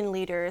Union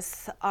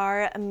leaders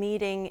are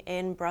meeting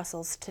in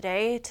Brussels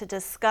today to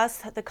discuss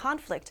the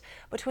conflict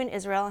between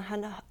Israel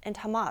and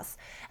Hamas.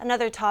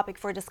 Another topic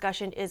for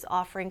discussion is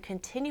offering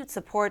continued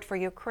support for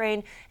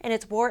Ukraine in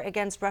its war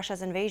against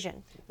Russia's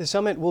invasion. The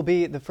summit will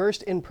be the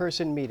first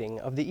in-person meeting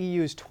of the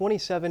EU's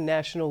 27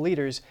 national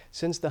leaders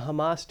since the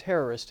Hamas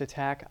terrorist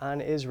attack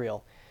on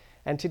Israel.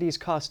 NTD's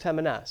Kos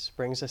Temenes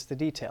brings us the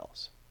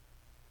details.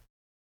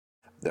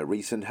 The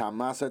recent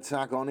Hamas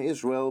attack on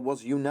Israel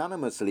was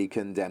unanimously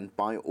condemned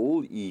by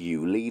all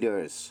EU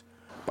leaders.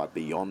 But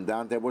beyond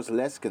that, there was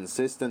less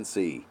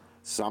consistency.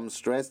 Some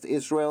stressed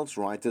Israel's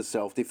right to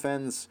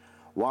self-defense,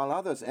 while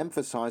others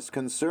emphasized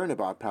concern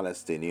about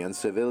Palestinian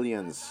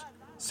civilians.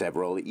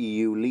 Several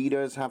EU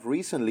leaders have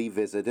recently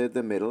visited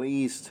the Middle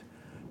East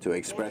to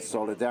express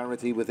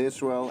solidarity with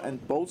Israel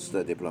and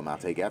bolster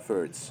diplomatic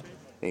efforts,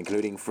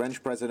 including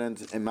French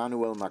President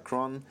Emmanuel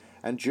Macron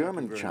and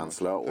German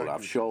Chancellor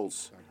Olaf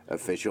Scholz.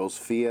 Officials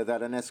fear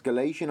that an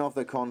escalation of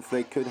the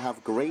conflict could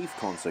have grave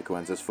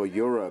consequences for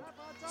Europe,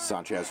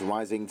 such as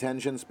rising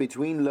tensions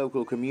between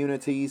local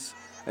communities,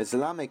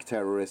 Islamic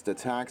terrorist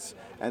attacks,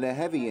 and a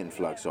heavy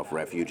influx of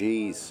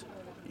refugees.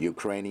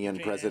 Ukrainian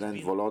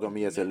President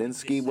Volodymyr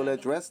Zelensky will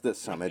address the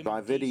summit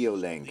by video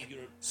link.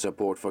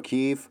 Support for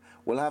Kyiv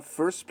will have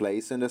first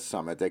place in the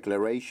summit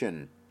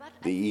declaration.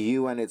 The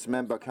EU and its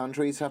member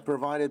countries have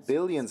provided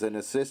billions in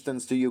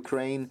assistance to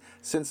Ukraine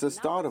since the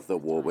start of the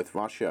war with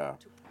Russia.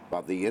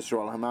 But the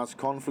Israel-Hamas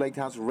conflict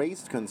has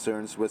raised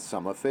concerns with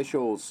some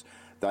officials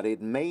that it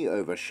may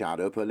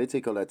overshadow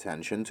political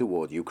attention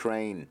toward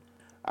Ukraine.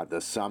 At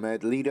the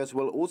summit, leaders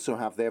will also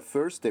have their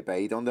first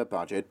debate on the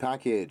budget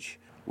package,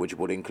 which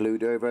would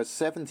include over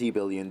 $70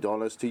 billion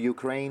to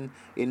Ukraine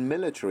in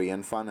military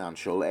and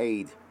financial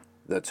aid.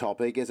 The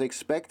topic is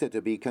expected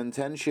to be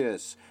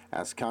contentious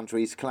as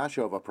countries clash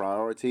over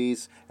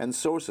priorities and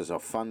sources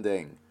of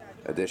funding.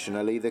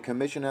 Additionally, the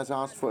Commission has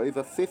asked for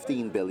over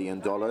 $15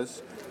 billion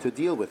to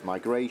deal with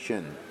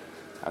migration,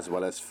 as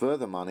well as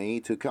further money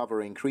to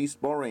cover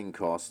increased borrowing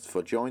costs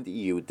for joint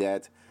EU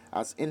debt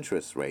as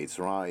interest rates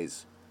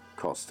rise.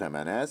 Kostem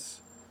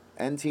NS,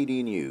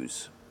 NTD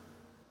News.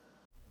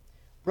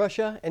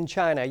 Russia and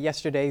China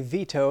yesterday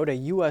vetoed a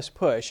U.S.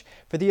 push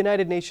for the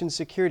United Nations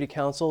Security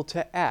Council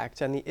to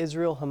act on the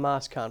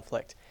Israel-Hamas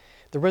conflict.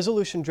 The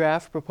resolution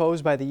draft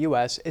proposed by the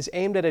U.S. is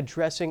aimed at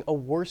addressing a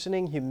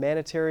worsening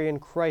humanitarian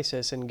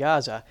crisis in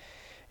Gaza.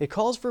 It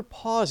calls for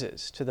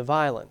pauses to the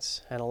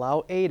violence and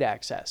allow aid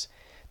access.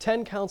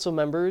 10 council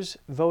members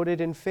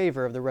voted in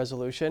favor of the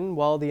resolution,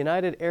 while the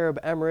United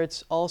Arab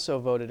Emirates also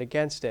voted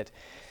against it.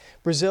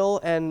 Brazil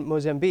and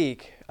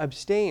Mozambique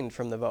abstained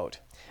from the vote.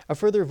 A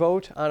further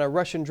vote on a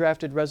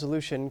Russian-drafted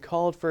resolution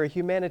called for a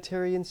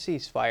humanitarian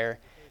ceasefire.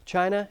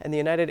 China and the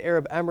United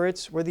Arab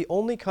Emirates were the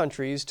only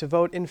countries to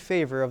vote in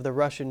favor of the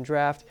Russian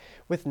draft,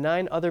 with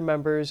 9 other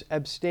members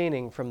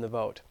abstaining from the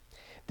vote.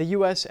 The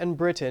U.S. and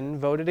Britain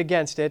voted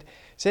against it,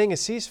 saying a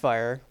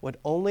ceasefire would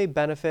only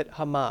benefit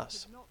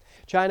Hamas.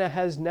 China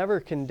has never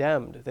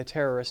condemned the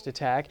terrorist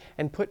attack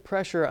and put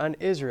pressure on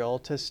Israel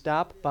to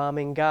stop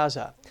bombing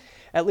Gaza.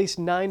 At least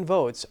 9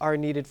 votes are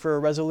needed for a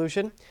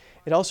resolution.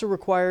 It also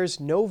requires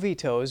no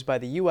vetoes by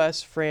the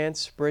U.S.,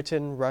 France,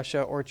 Britain,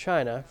 Russia, or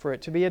China for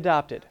it to be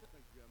adopted.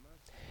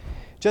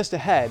 Just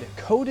ahead,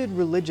 coded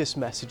religious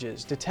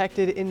messages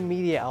detected in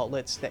media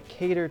outlets that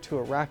cater to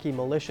Iraqi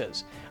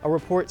militias. A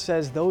report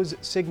says those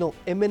signal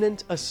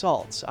imminent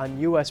assaults on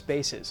U.S.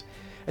 bases.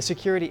 A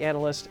security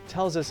analyst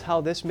tells us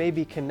how this may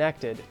be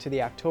connected to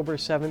the October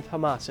 7th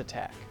Hamas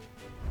attack.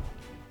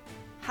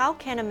 How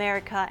can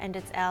America and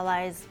its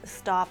allies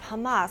stop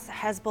Hamas,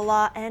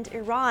 Hezbollah, and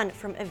Iran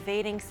from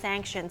evading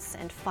sanctions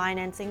and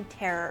financing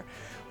terror?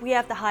 We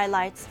have the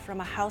highlights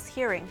from a House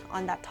hearing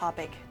on that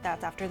topic.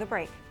 That's after the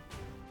break.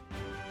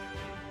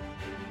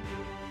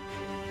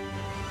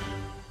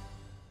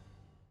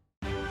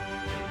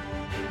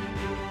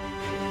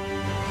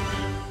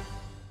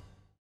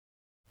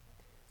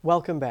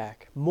 Welcome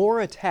back. More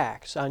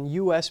attacks on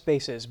U.S.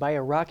 bases by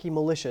Iraqi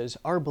militias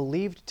are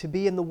believed to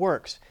be in the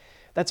works.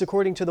 That's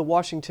according to the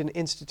Washington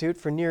Institute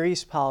for Near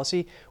East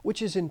Policy,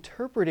 which is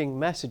interpreting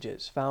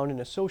messages found in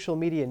a social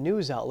media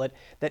news outlet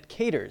that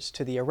caters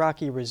to the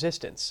Iraqi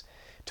resistance.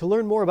 To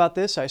learn more about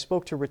this, I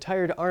spoke to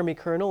retired Army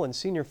Colonel and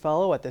Senior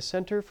Fellow at the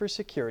Center for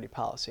Security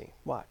Policy.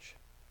 Watch.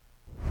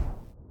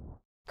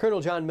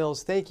 Colonel John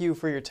Mills, thank you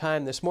for your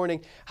time this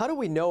morning. How do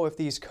we know if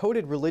these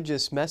coded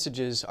religious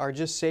messages are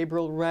just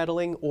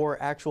saber-rattling or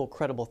actual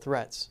credible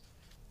threats?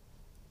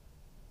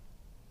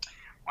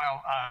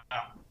 Well,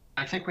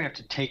 I think we have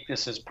to take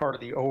this as part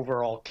of the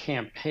overall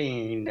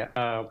campaign.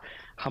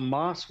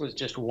 Hamas was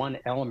just one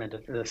element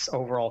of this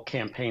overall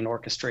campaign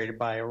orchestrated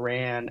by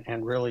Iran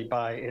and really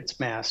by its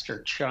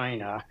master,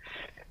 China.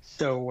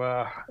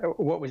 So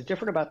what was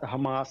different about the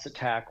Hamas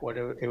attack,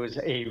 it was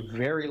a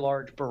very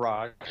large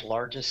barrage,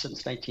 largest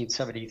since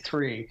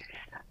 1973,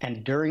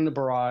 and during the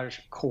barrage,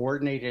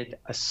 coordinated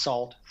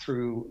assault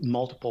through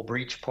multiple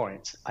breach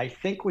points. I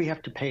think we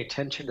have to pay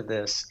attention to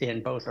this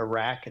in both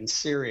Iraq and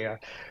Syria,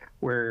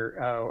 where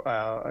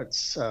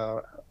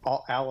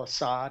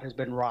al-Assad has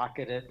been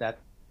rocketed. That's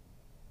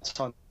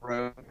on the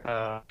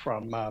road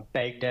from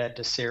Baghdad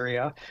to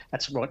Syria.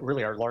 That's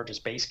really our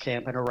largest base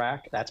camp in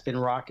Iraq. That's been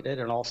rocketed,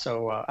 and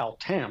also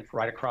Al-Tanf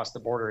right across the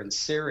border in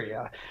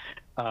Syria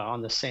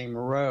on the same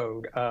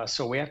road.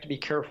 So we have to be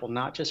careful,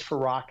 not just for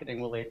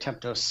rocketing will they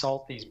attempt to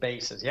assault these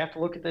bases. You have to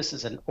look at this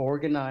as an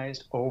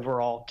organized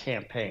overall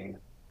campaign.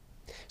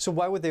 So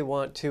why would they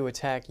want to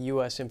attack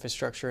U.S.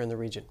 infrastructure in the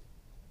region?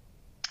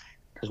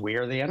 Because we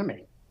are the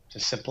enemy. It's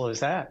as simple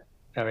as that.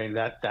 I mean,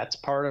 that's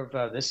part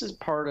of, this is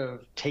part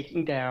of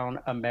taking down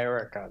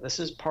America. This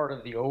is part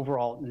of the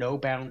overall no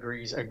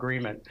boundaries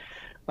agreement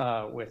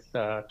with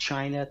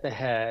China at the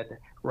head.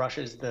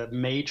 Russia's the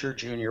major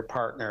junior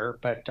partner,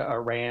 but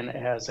Iran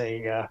has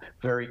a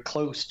very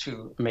close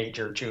to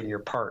major junior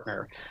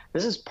partner.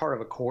 This is part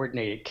of a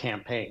coordinated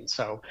campaign.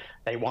 So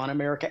they want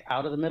America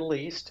out of the Middle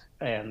East,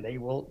 and they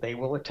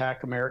will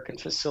attack American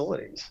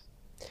facilities.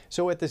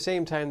 So at the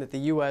same time that the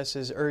U.S.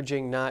 is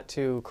urging not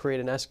to create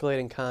an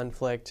escalating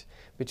conflict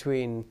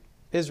between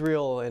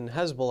Israel and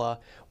Hezbollah,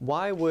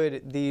 why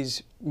would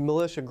these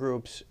militia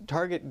groups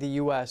target the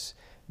U.S.,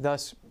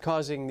 thus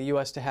causing the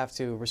U.S. to have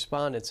to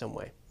respond in some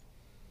way?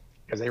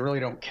 Because they really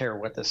don't care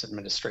what this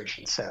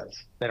administration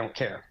says. They don't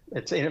care.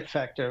 It's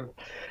ineffective.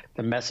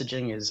 The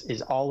messaging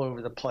is all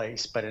over the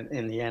place, but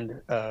in the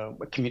end,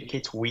 it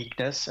communicates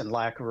weakness and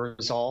lack of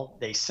resolve.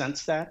 They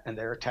sense that, and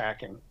they're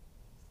attacking.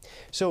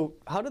 So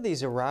how do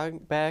these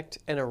Iran-backed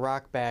and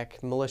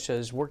Iraq-backed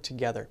militias work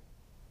together?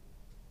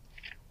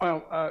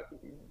 Well,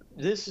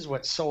 this is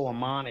what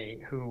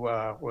Soleimani, who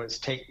was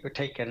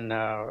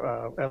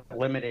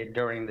eliminated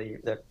during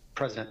the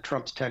President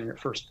Trump's tenure,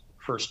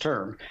 first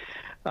term.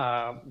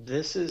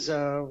 This is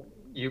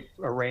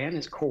Iran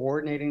is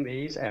coordinating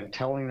these and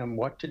telling them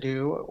what to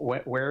do,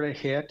 where to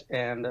hit,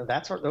 and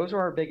those are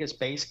our biggest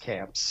base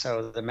camps.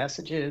 So the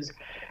message is,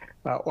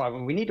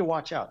 we need to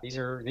watch out. These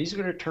are going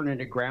to turn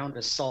into ground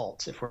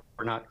assaults if we're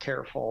not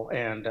careful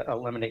and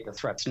eliminate the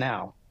threats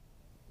now.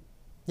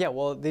 Yeah,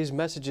 well, these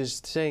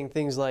messages saying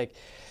things like,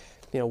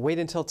 wait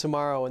until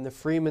tomorrow and the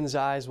Freeman's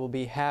eyes will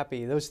be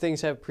happy. Those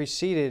things have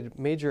preceded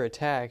major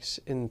attacks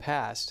in the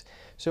past.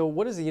 So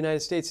what does the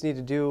United States need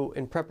to do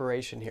in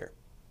preparation here?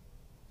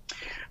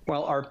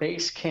 Well, our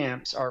base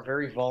camps are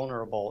very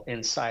vulnerable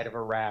inside of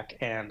Iraq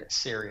and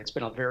Syria. It's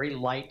been a very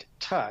light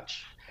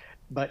touch,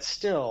 but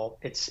still,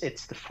 it's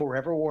the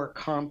forever war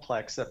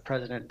complex that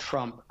President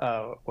Trump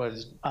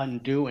was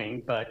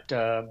undoing, but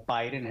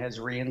Biden has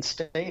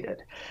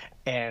reinstated.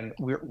 And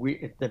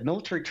the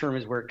military term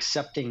is we're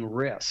accepting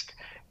risk,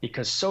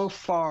 because so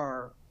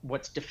far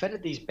what's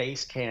defended these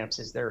base camps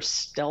is their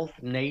stealth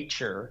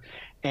nature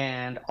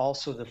and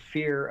also the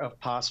fear of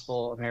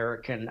possible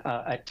American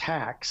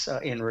attacks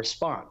in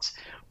response.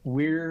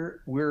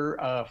 We're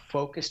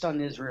focused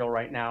on Israel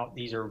right now.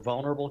 These are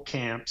vulnerable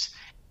camps,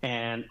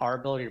 and our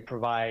ability to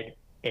provide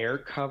air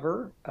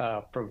cover,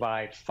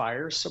 provide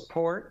fire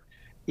support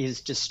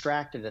is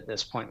distracted at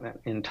this point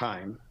in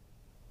time.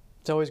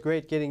 It's always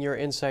great getting your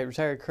insight.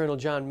 Retired Colonel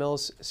John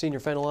Mills, Senior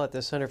Fellow at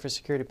the Center for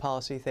Security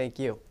Policy, thank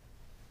you.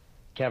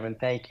 Kevin,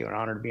 thank you. An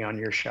honor to be on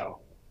your show.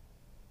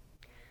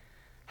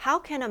 How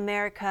can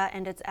America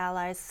and its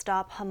allies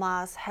stop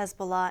Hamas,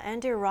 Hezbollah,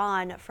 and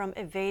Iran from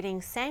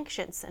evading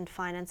sanctions and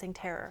financing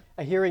terror?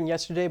 A hearing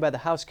yesterday by the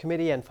House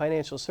Committee on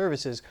Financial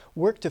Services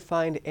worked to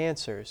find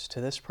answers to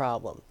this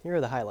problem. Here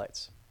are the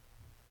highlights.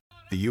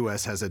 The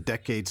U.S. has a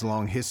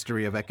decades-long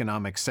history of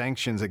economic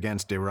sanctions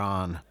against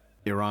Iran.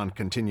 Iran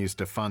continues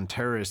to fund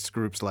terrorist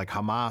groups like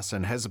Hamas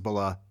and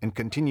Hezbollah and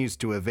continues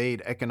to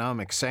evade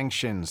economic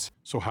sanctions.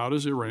 So how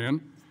does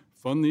Iran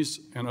fund these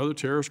and other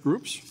terrorist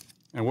groups?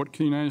 And what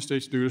can the United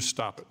States do to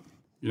stop it?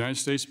 The United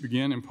States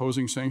began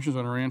imposing sanctions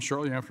on Iran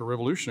shortly after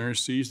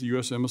revolutionaries seized the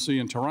U.S. Embassy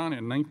in Tehran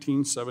in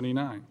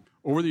 1979.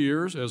 Over the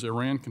years, as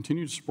Iran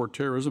continued to support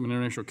terrorism and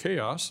international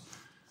chaos,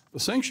 the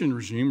sanction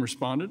regime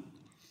responded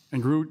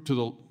and grew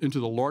into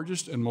the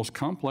largest and most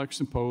complex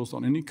imposed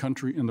on any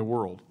country in the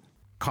world.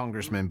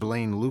 Congressman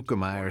Blaine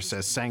Lukemeyer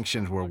says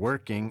sanctions were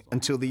working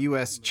until the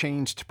U.S.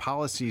 changed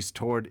policies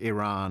toward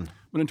Iran.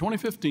 But in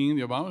 2015,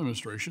 the Obama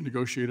administration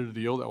negotiated a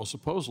deal that was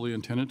supposedly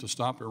intended to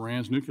stop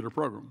Iran's nuclear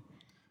program,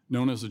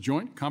 known as the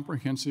Joint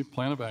Comprehensive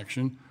Plan of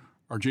Action,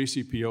 or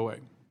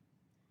JCPOA.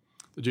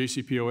 The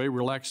JCPOA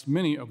relaxed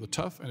many of the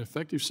tough and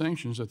effective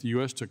sanctions that the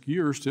U.S. took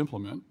years to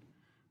implement,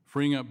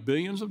 freeing up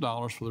billions of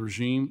dollars for the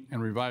regime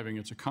and reviving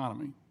its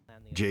economy.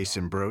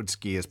 Jason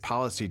Brodsky is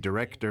policy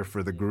director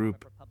for the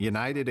group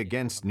United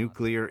Against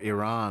Nuclear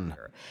Iran.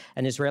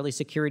 An Israeli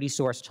security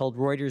source told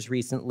Reuters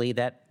recently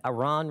that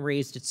Iran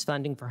raised its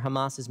funding for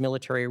Hamas's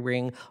military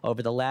ring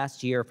over the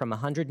last year from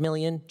 $100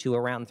 million to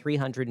around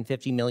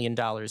 $350 million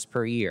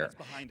per year.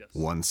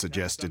 One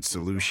suggested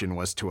solution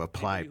was to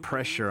apply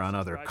pressure on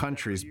other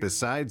countries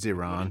besides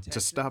Iran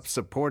to stop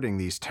supporting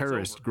these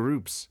terrorist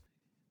groups.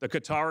 The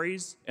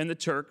Qataris and the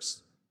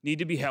Turks need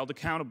to be held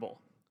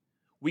accountable.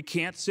 We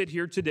can't sit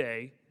here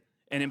today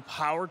and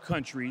empower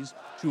countries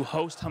to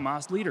host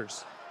Hamas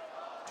leaders,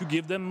 to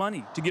give them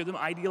money, to give them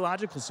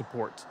ideological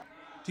support,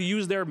 to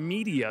use their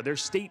media, their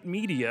state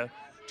media,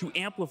 to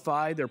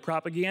amplify their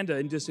propaganda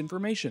and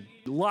disinformation.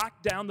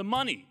 Lock down the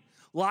money.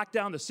 Lock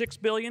down the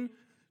 $6 billion.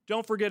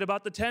 Don't forget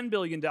about the $10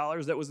 billion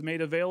that was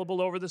made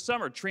available over the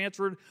summer,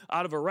 transferred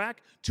out of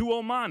Iraq to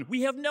Oman.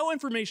 We have no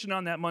information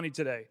on that money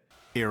today.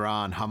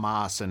 Iran,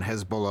 Hamas, and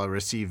Hezbollah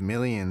receive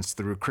millions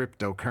through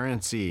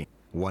cryptocurrency.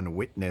 One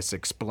witness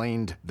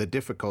explained the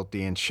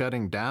difficulty in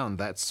shutting down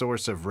that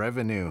source of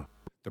revenue.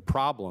 The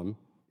problem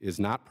is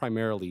not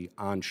primarily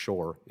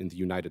onshore in the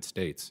United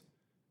States.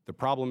 The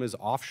problem is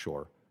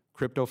offshore,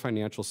 crypto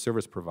financial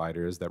service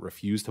providers that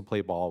refuse to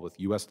play ball with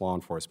U.S. law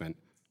enforcement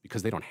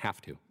because they don't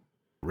have to.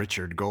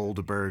 Richard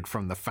Goldberg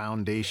from the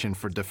Foundation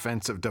for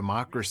Defense of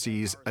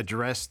Democracies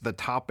addressed the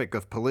topic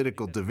of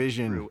political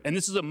division. And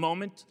this is a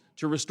moment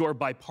to restore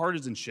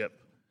bipartisanship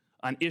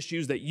on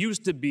issues that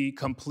used to be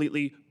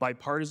completely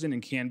bipartisan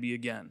and can be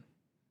again.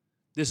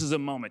 This is a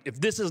moment.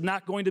 If this is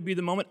not going to be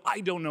the moment,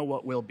 I don't know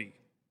what will be.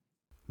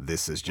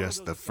 This is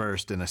just the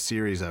first in a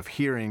series of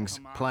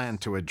hearings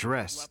planned to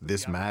address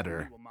this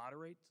matter.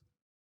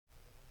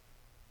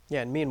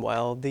 Yeah, and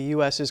meanwhile, the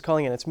U.S. is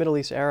calling on its Middle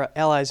East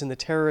allies in the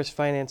Terrorist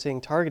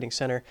Financing Targeting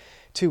Center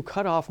to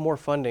cut off more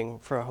funding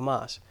for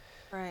Hamas.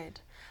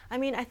 Right. I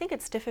mean, I think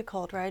it's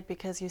difficult, right,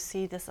 because you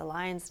see this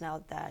alliance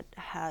now that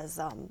has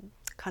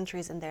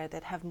countries in there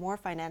that have more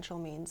financial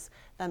means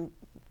than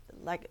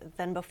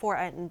before.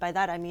 And by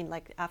that, I mean,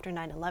 like, after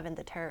 9/11,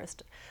 the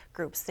terrorist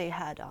groups, they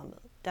had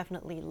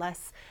definitely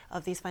less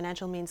of these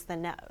financial means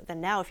than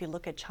now if you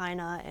look at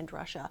China and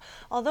Russia.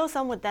 Although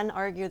some would then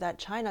argue that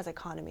China's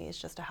economy is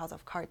just a house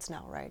of cards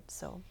now, right?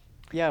 So.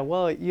 Yeah,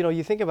 well,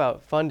 you think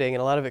about funding,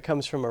 and a lot of it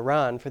comes from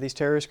Iran for these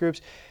terrorist groups.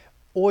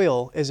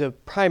 Oil is a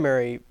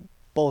primary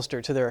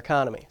bolster to their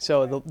economy.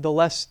 So the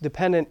less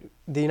dependent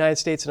the United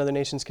States and other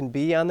nations can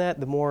be on that,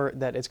 the more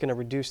that it's going to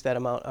reduce that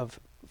amount of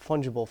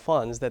fungible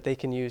funds that they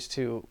can use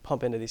to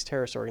pump into these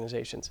terrorist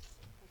organizations.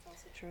 That's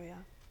also true, yeah.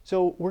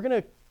 So we're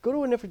going to go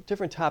to a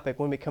different topic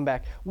when we come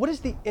back. What is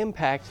the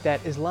impact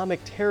that Islamic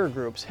terror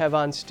groups have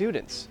on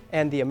students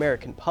and the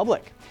American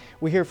public?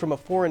 We hear from a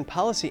foreign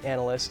policy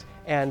analyst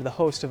and the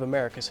host of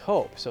America's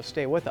Hope, so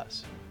stay with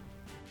us.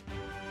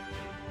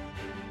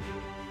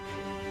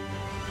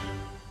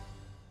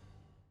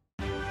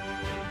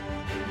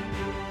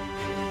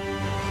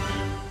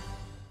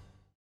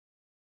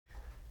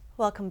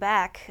 Welcome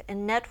back. A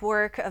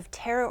network of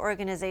terror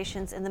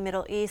organizations in the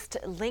Middle East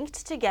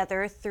linked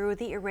together through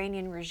the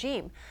Iranian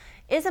regime.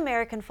 Is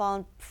American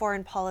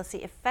foreign policy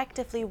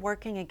effectively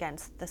working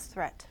against this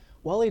threat?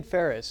 Walid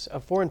Phares, a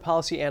foreign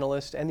policy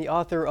analyst and the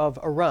author of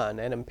Iran,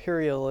 an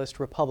Imperialist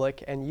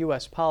Republic and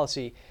U.S.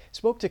 Policy,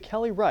 spoke to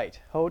Kelly Wright,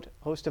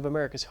 host of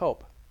America's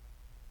Hope.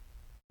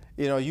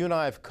 You know, you and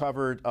I have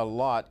covered a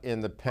lot in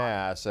the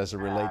past as it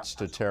relates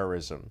to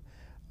terrorism.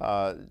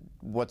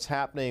 What's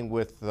happening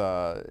with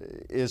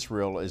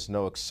Israel is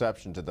no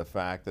exception to the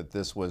fact that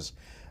this was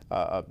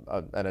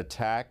an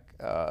attack,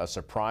 a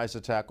surprise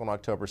attack on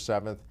October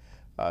 7th,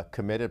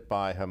 committed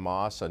by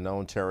Hamas, a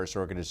known terrorist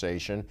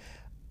organization.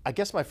 I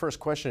guess my first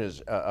question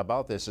is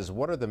about this is,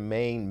 what are the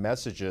main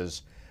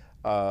messages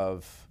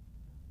of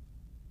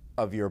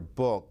your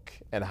book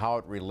and how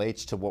it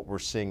relates to what we're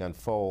seeing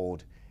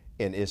unfold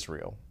in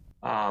Israel?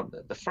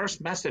 The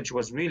first message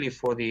was really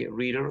for the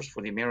readers,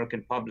 for the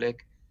American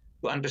public,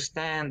 to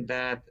understand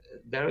that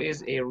there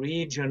is a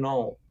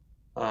regional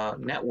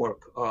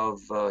network of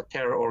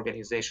terror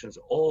organizations,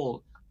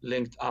 all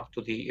linked up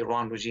to the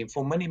Iran regime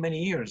for many,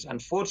 many years.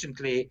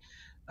 Unfortunately,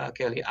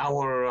 Kelly,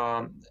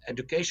 our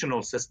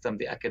educational system,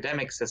 the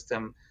academic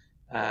system,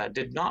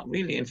 did not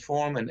really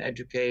inform and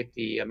educate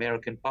the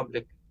American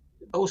public,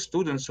 those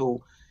students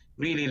who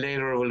really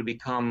later will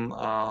become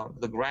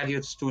the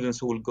graduate students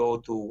who will go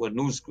to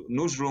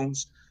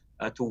newsrooms,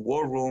 to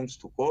war rooms,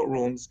 to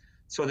courtrooms.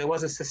 So there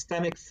was a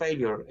systemic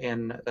failure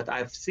that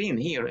I've seen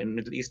here in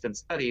Middle Eastern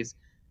studies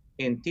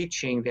in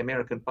teaching the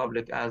American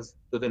public as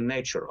to the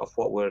nature of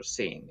what we're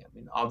seeing. I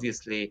mean,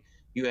 obviously,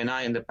 you and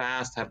I in the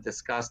past have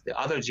discussed the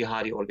other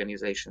jihadi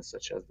organizations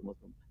such as the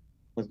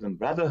Muslim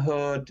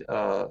Brotherhood,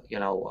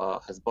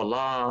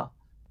 Hezbollah,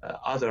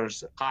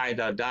 others,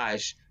 Qaeda,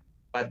 Daesh,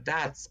 but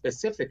that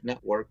specific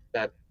network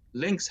that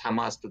links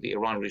Hamas to the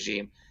Iran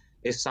regime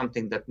is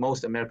something that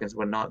most Americans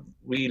were not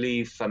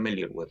really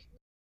familiar with.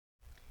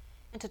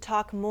 And to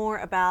talk more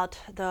about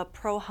the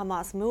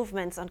pro-Hamas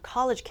movements on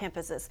college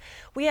campuses,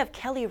 we have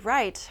Kelly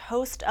Wright,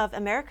 host of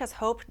America's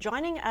Hope,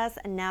 joining us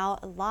now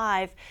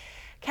live.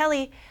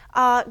 Kelly,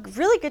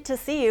 really good to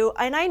see you.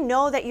 And I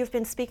know that you've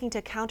been speaking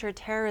to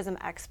counterterrorism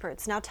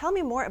experts. Now tell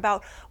me more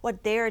about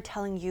what they're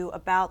telling you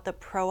about the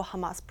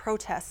pro-Hamas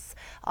protests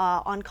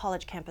on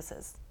college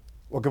campuses.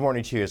 Well, good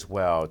morning to you as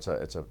well.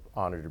 It's an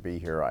honor to be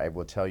here. I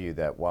will tell you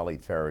that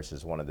Walid Phares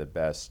is one of the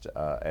best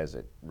as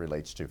it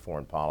relates to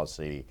foreign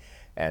policy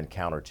and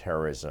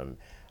counterterrorism.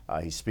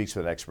 He speaks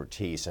with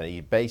expertise, and he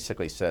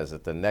basically says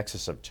that the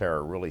nexus of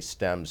terror really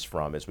stems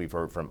from, as we've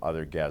heard from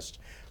other guests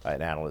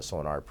and analysts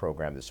on our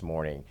program this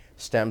morning,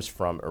 stems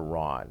from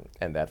Iran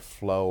and that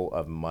flow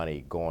of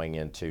money going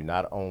into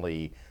not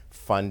only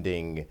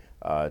funding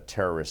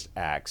terrorist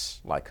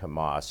acts like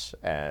Hamas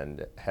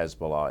and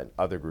Hezbollah and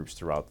other groups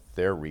throughout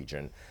their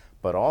region,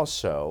 but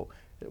also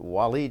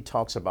Walid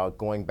talks about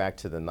going back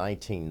to the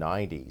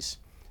 1990s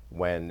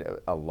when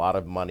a lot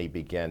of money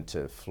began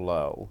to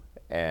flow,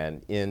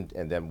 and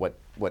then what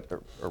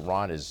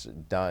Iran has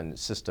done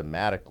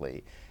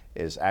systematically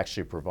is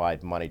actually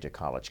provide money to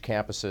college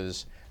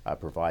campuses,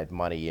 provide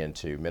money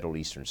into Middle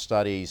Eastern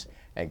studies,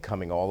 and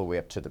coming all the way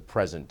up to the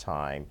present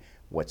time,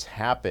 what's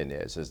happened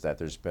is that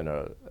there's been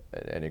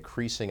an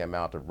increasing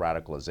amount of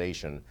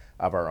radicalization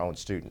of our own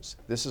students.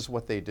 This is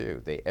what they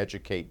do. They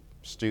educate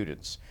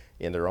students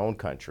in their own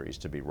countries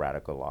to be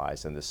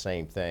radicalized, and the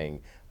same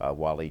thing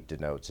Walid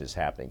denotes is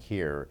happening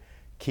here,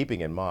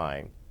 keeping in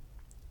mind,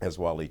 as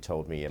Walid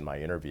told me in my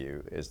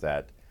interview, is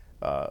that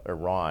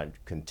Iran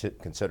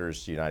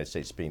considers the United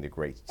States being the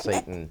great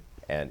Satan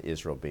and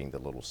Israel being the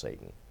little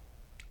Satan.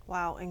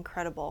 Wow,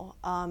 incredible.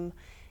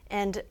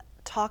 And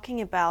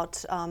talking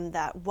about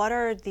that, what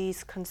are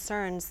these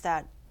concerns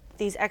that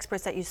these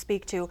experts that you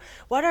speak to,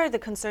 what are the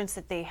concerns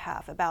that they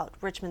have about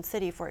Richmond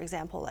City, for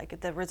example, like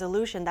the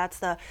resolution? That's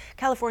the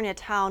California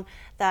town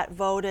that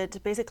voted,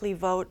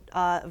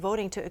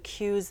 voting to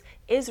accuse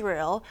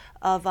Israel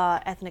of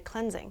ethnic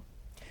cleansing.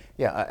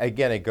 Yeah,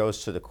 again, it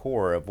goes to the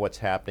core of what's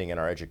happening in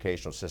our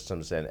educational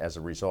systems, and as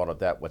a result of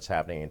that, what's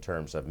happening in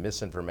terms of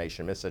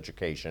misinformation,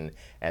 miseducation,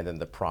 and then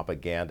the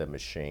propaganda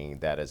machine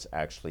that has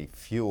actually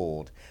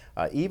fueled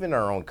even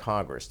our own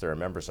Congress. There are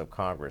members of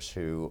Congress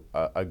who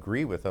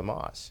agree with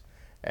Hamas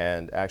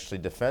and actually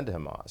defend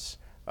Hamas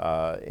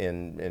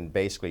in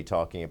basically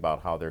talking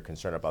about how they're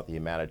concerned about the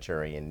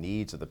humanitarian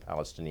needs of the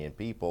Palestinian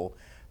people.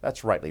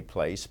 That's rightly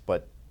placed,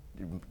 but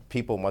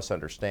people must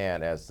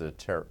understand, as the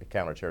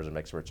counterterrorism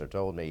experts have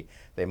told me,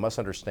 they must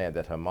understand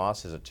that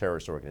Hamas is a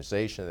terrorist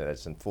organization that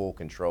is in full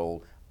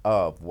control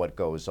of what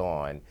goes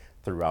on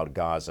throughout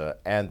Gaza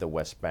and the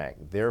West Bank.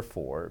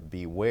 Therefore,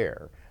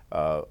 beware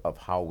of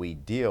how we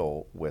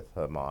deal with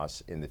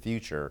Hamas in the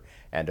future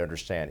and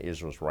understand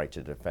Israel's right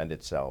to defend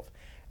itself.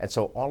 And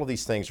so all of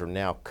these things are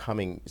now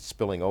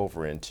spilling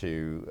over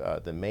into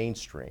the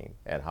mainstream,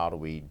 and how do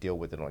we deal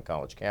with it on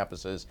college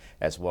campuses,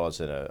 as well as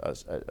in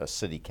a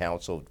city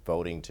council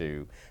voting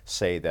to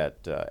say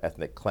that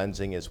ethnic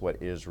cleansing is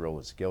what Israel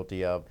is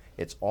guilty of.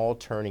 It's all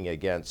turning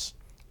against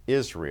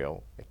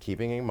Israel,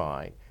 keeping in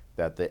mind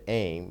that the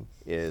aim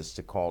is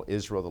to call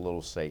Israel the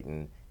little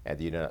Satan and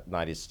the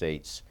United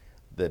States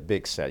the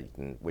big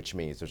Satan, which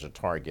means there's a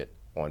target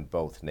on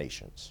both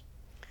nations.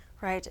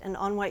 Right, and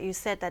on what you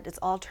said, that it's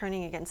all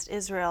turning against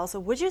Israel. So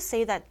would you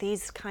say that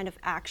these kind of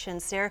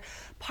actions, they're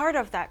part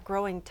of that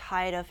growing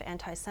tide of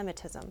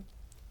anti-Semitism?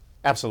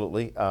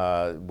 Absolutely.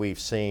 We've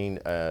seen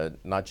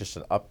not just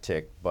an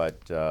uptick, but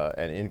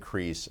an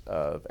increase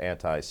of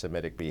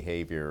anti-Semitic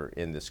behavior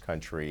in this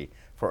country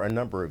for a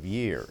number of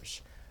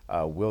years.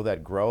 Will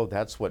that grow?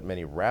 That's what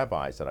many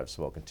rabbis that I've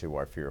spoken to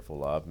are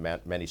fearful of.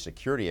 Many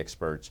security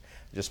experts.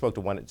 I just spoke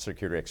to one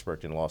security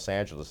expert in Los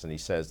Angeles, and he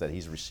says that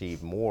he's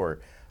received more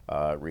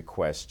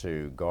requests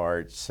to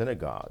guard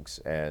synagogues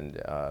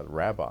and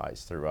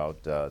rabbis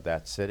throughout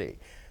that city.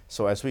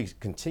 So as we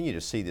continue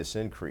to see this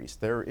increase,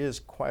 there is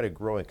quite a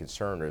growing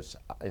concern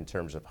in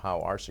terms of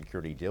how our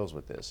security deals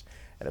with this.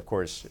 And of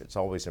course, it's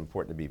always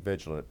important to be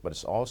vigilant, but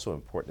it's also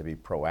important to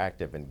be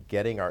proactive in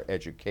getting our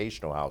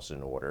educational house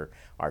in order,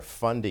 our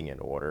funding in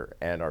order,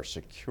 and our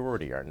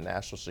security, our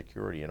national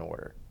security in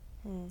order.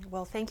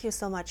 Well, thank you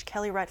so much,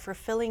 Kelly Wright, for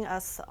filling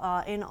us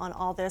in on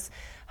all this,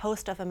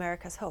 host of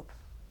America's Hope.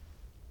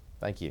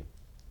 Thank you.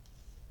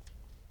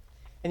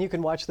 And you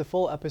can watch the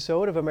full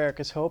episode of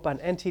America's Hope on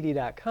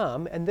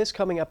NTD.com, and this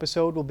coming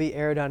episode will be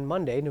aired on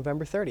Monday,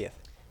 November 30th.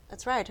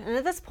 That's right. And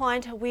at this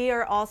point, we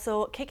are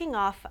also kicking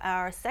off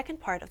our second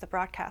part of the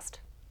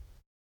broadcast.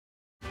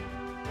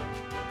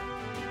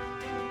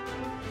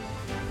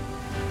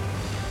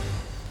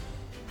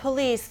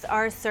 Police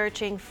are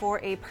searching for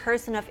a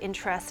person of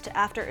interest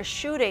after a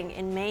shooting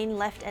in Maine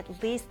left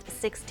at least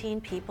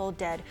 16 people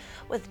dead.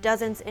 With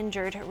dozens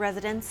injured,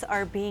 residents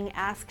are being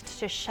asked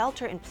to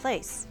shelter in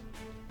place.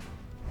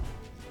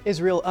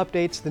 Israel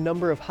updates the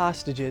number of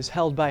hostages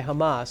held by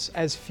Hamas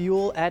as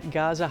fuel at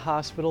Gaza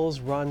hospitals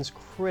runs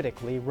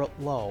critically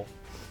low.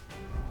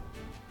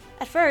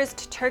 At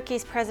first,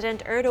 Turkey's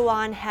President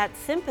Erdogan had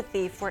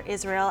sympathy for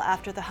Israel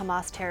after the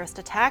Hamas terrorist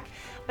attack,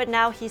 but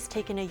now he's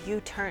taken a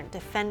U-turn,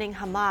 defending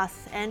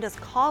Hamas and is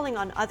calling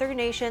on other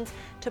nations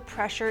to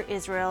pressure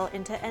Israel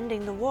into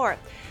ending the war.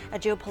 A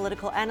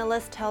geopolitical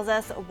analyst tells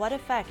us what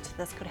effect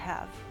this could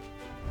have.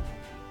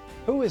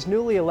 Who is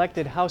newly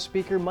elected House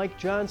Speaker Mike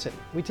Johnson?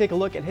 We take a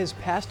look at his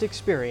past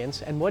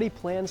experience and what he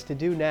plans to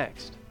do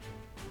next.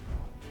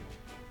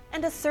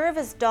 And a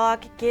service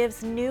dog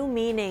gives new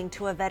meaning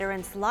to a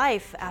veteran's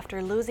life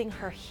after losing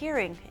her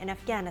hearing in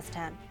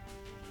Afghanistan.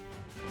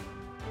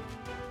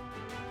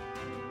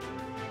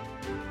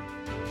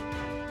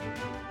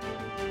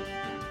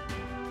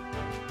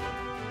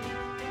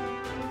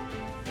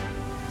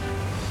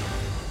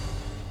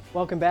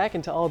 Welcome back,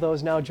 and to all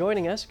those now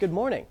joining us, good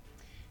morning.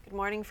 Good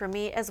morning from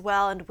me as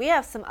well, and we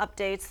have some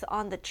updates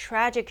on the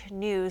tragic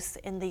news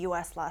in the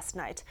U.S. last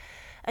night.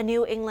 A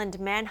New England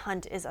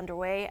manhunt is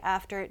underway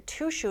after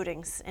 2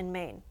 shootings in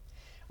Maine.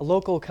 A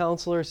local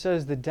counselor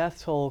says the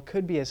death toll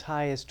could be as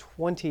high as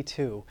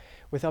 22,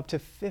 with up to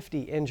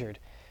 50 injured.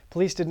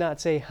 Police did not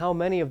say how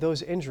many of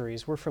those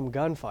injuries were from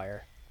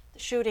gunfire. The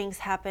shootings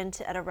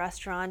happened at a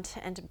restaurant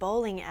and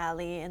bowling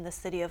alley in the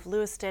city of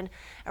Lewiston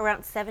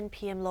around 7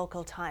 p.m.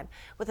 local time.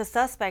 With the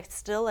suspect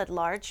still at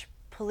large,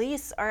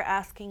 police are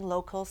asking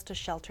locals to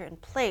shelter in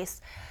place.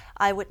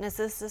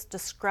 Eyewitnesses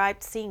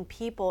described seeing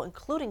people,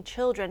 including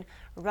children,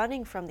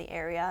 running from the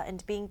area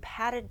and being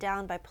patted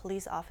down by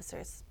police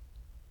officers.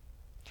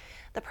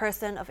 The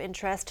person of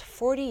interest,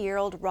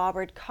 40-year-old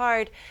Robert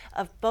Card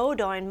of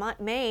Bowdoin,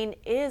 Maine,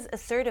 is a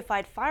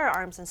certified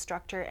firearms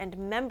instructor and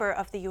member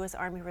of the U.S.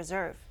 Army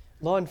Reserve.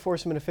 Law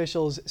enforcement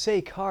officials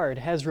say Card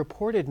has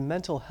reported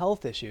mental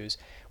health issues,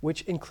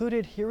 which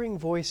included hearing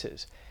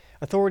voices.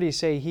 Authorities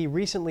say he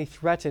recently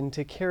threatened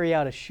to carry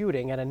out a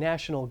shooting at a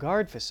National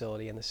Guard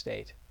facility in the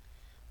state.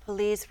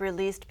 Police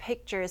released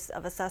pictures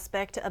of a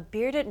suspect, a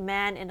bearded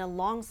man in a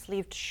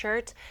long-sleeved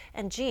shirt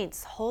and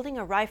jeans holding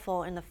a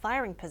rifle in the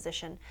firing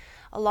position,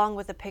 along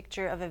with a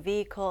picture of a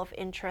vehicle of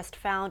interest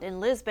found in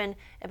Lisbon,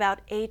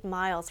 about 8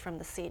 miles from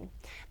the scene.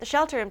 The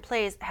shelter in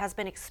place has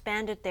been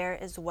expanded there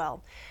as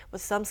well,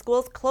 with some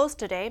schools closed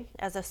today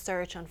as a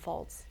search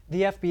unfolds.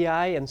 The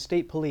FBI and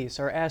state police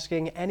are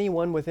asking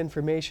anyone with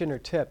information or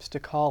tips to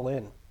call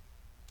in.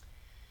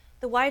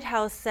 The White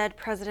House said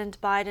President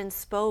Biden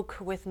spoke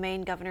with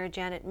Maine Governor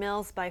Janet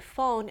Mills by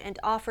phone and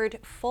offered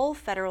full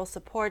federal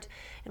support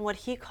in what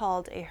he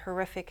called a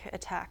horrific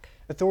attack.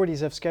 Authorities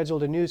have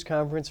scheduled a news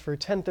conference for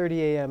 10:30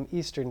 a.m.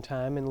 Eastern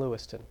Time in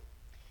Lewiston.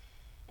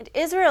 And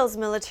Israel's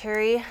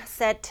military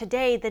said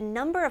today the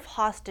number of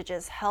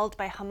hostages held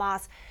by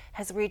Hamas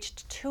has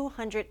reached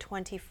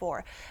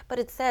 224, but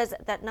it says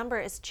that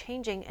number is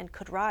changing and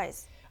could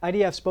rise.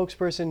 IDF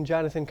spokesperson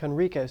Jonathan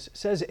Conricus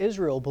says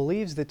Israel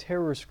believes the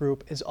terrorist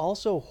group is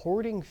also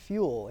hoarding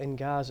fuel in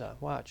Gaza.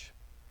 Watch.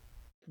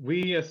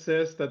 We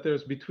assess that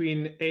there's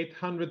between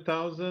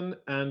 800,000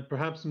 and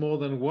perhaps more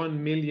than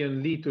 1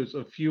 million liters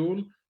of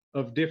fuel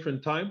of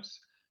different types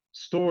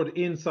stored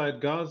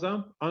inside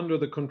Gaza under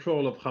the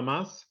control of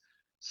Hamas.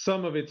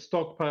 Some of it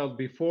stockpiled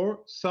before,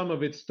 some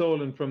of it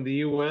stolen from the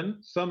UN,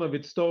 some of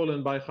it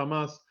stolen by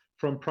Hamas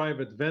from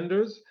private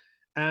vendors,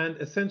 and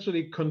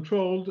essentially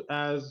controlled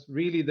as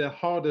really the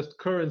hardest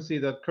currency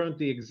that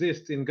currently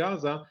exists in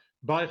Gaza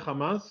by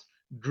Hamas,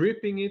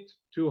 dripping it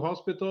to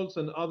hospitals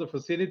and other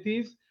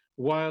facilities,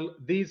 while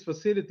these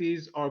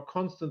facilities are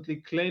constantly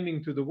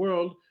claiming to the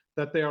world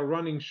that they are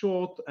running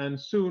short and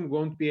soon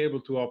won't be able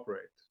to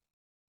operate.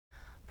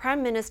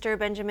 Prime Minister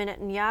Benjamin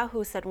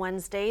Netanyahu said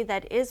Wednesday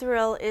that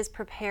Israel is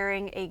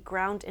preparing a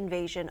ground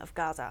invasion of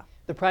Gaza.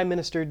 The Prime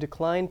Minister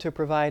declined to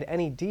provide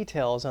any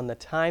details on the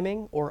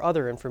timing or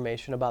other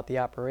information about the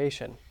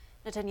operation.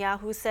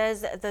 Netanyahu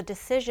says the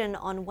decision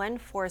on when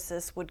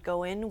forces would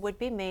go in would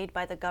be made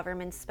by the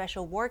government's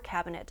special war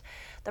cabinet.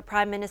 The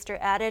Prime Minister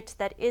added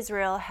that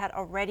Israel had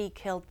already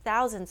killed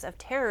thousands of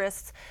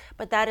terrorists,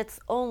 but that it's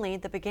only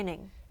the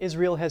beginning.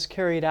 Israel has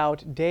carried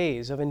out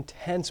days of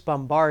intense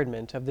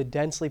bombardment of the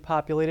densely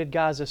populated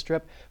Gaza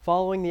Strip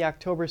following the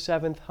October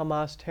 7th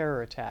Hamas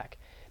terror attack.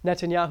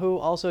 Netanyahu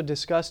also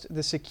discussed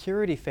the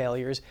security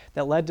failures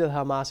that led to the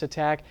Hamas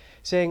attack,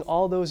 saying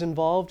all those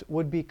involved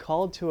would be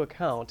called to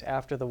account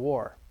after the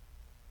war.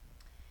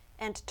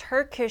 And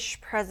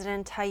Turkish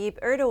President Tayyip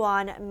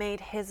Erdogan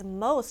made his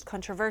most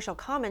controversial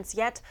comments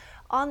yet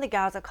on the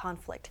Gaza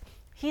conflict.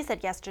 He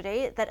said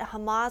yesterday that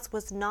Hamas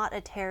was not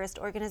a terrorist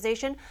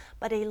organization,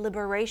 but a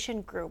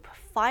liberation group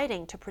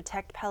fighting to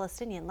protect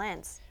Palestinian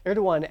lands.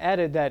 Erdogan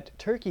added that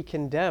Turkey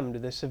condemned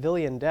the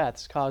civilian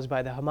deaths caused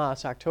by the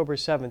Hamas October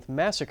 7th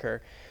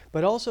massacre,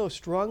 but also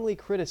strongly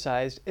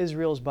criticized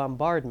Israel's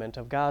bombardment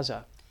of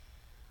Gaza.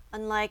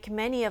 Unlike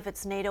many of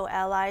its NATO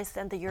allies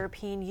and the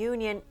European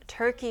Union,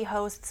 Turkey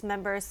hosts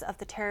members of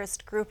the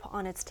terrorist group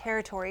on its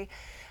territory.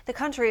 The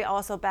country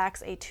also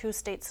backs a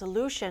two-state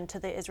solution to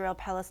the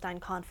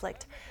Israel-Palestine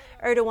conflict.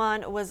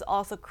 Erdogan was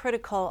also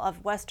critical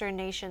of Western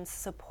nations'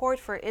 support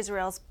for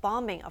Israel's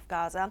bombing of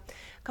Gaza,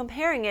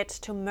 comparing it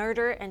to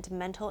murder and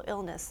mental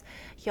illness.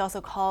 He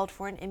also called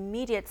for an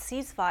immediate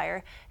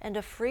ceasefire and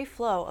a free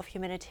flow of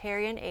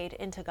humanitarian aid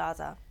into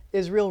Gaza.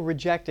 Israel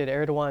rejected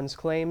Erdogan's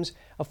claims.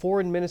 A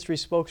foreign ministry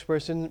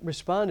spokesperson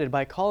responded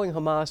by calling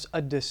Hamas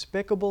a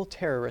despicable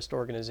terrorist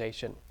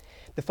organization.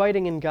 The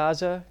fighting in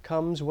Gaza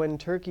comes when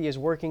Turkey is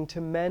working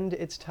to mend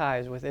its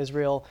ties with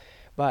Israel,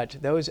 but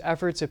those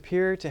efforts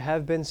appear to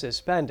have been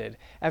suspended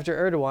after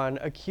Erdogan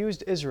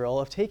accused Israel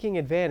of taking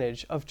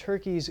advantage of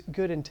Turkey's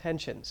good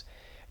intentions.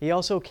 He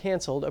also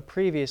canceled a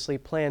previously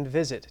planned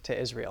visit to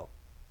Israel.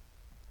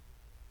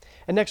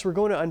 And next, we're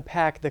going to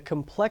unpack the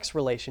complex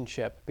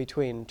relationship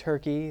between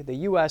Turkey, the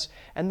U.S.,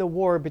 and the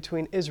war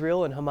between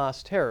Israel and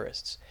Hamas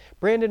terrorists.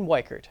 Brandon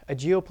Weichert, a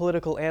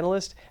geopolitical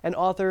analyst and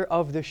author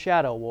of The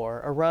Shadow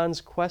War,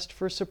 Iran's Quest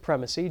for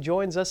Supremacy,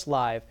 joins us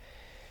live.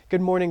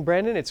 Good morning,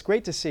 Brandon. It's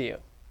great to see you.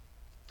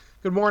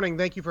 Good morning.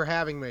 Thank you for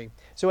having me.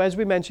 So as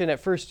we mentioned, at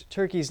first,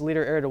 Turkey's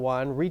leader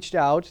Erdogan reached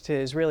out to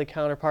his Israeli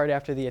counterpart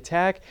after the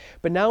attack,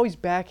 but now he's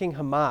backing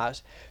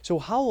Hamas. So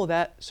how will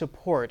that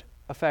support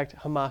affect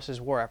Hamas's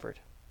war effort?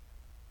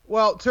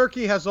 Well,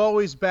 Turkey has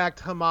always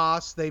backed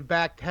Hamas. They've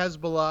backed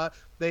Hezbollah.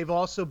 They've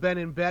also been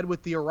in bed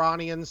with the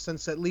Iranians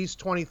since at least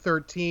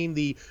 2013,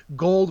 the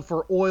gold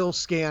for oil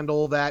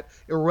scandal that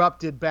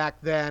erupted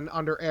back then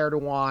under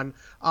Erdogan.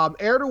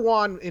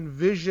 Erdogan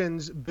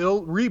envisions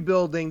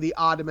rebuilding the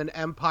Ottoman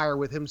Empire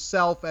with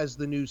himself as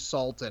the new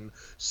sultan.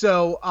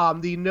 So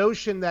the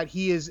notion that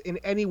he is in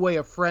any way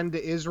a friend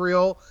to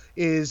Israel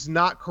is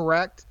not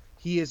correct.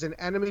 He is an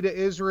enemy to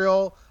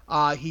Israel.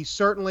 He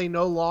certainly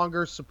no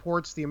longer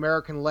supports the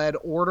American-led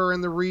order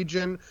in the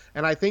region,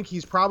 and I think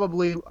he's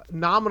probably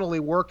nominally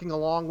working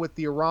along with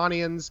the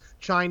Iranians,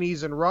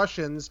 Chinese, and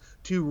Russians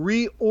to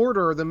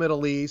reorder the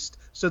Middle East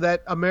so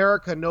that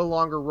America no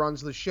longer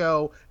runs the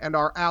show and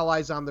our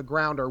allies on the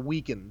ground are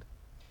weakened.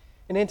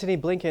 And Antony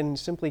Blinken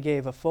simply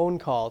gave a phone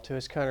call to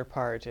his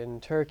counterpart in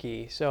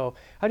Turkey. So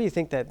how do you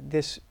think that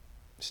this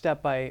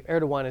step by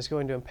Erdogan is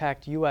going to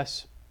impact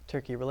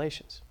U.S.-Turkey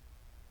relations?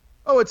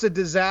 Oh, it's a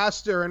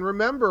disaster. And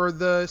remember,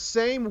 the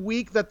same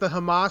week that the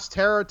Hamas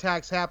terror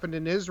attacks happened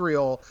in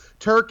Israel,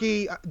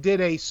 Turkey did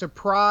a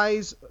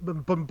surprise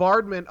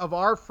bombardment of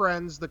our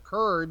friends, the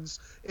Kurds,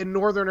 in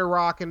northern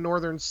Iraq and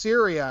northern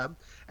Syria.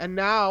 And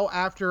now,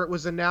 after it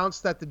was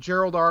announced that the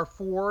Gerald R.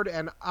 Ford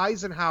and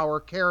Eisenhower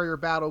carrier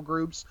battle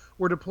groups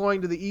were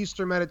deploying to the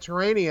eastern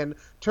Mediterranean,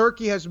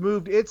 Turkey has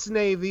moved its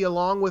navy,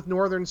 along with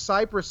northern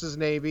Cyprus's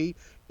navy,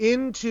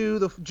 into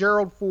the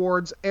Gerald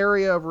Ford's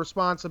area of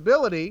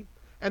responsibility.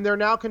 And they're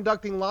now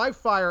conducting live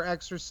fire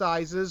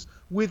exercises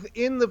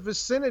within the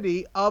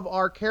vicinity of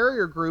our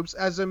carrier groups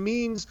as a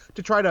means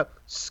to try to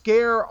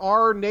scare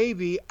our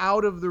Navy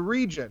out of the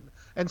region.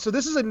 And so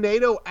this is a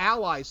NATO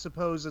ally,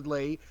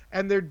 supposedly,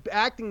 and they're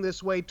acting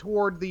this way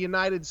toward the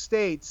United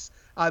States.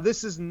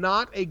 This is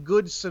not a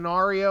good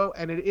scenario,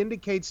 and it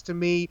indicates to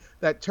me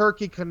that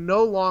Turkey can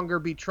no longer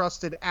be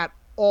trusted at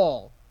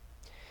all.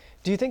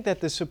 Do you think that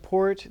the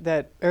support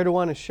that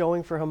Erdogan is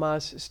showing for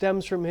Hamas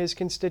stems from his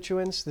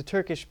constituents, the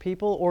Turkish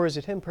people, or is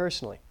it him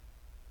personally?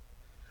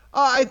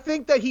 I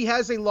think that he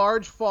has a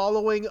large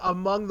following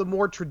among the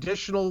more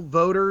traditional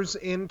voters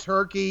in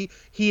Turkey.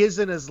 He is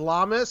an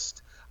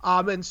Islamist,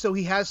 and so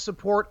he has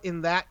support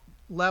in that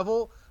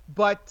level.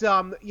 But,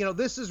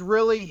 this is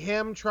really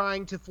him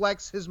trying to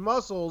flex his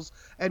muscles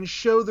and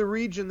show the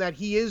region that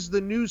he is the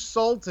new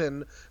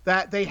sultan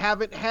that they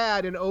haven't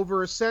had in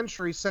over a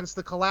century since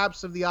the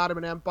collapse of the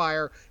Ottoman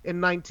Empire in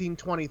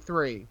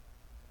 1923.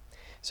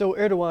 So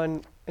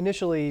Erdogan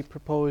initially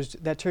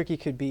proposed that Turkey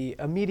could be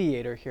a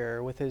mediator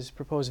here with his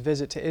proposed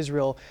visit to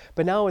Israel,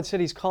 but now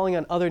instead he's calling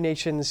on other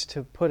nations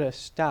to put a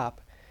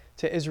stop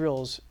to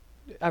Israel's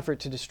effort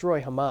to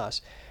destroy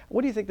Hamas.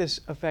 What do you think this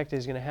effect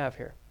is going to have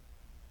here?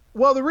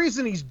 Well, the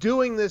reason he's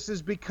doing this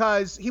is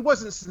because he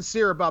wasn't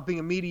sincere about being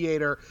a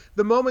mediator.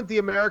 The moment the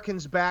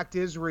Americans backed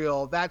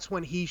Israel, that's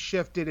when he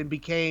shifted and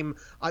became,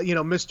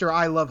 Mr.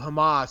 I Love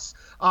Hamas.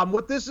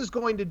 What this is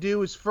going to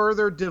do is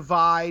further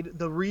divide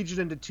the region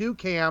into two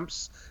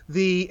camps,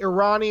 the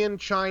Iranian,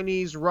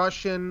 Chinese,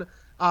 Russian,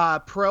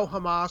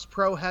 pro-Hamas,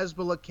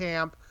 pro-Hezbollah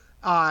camp,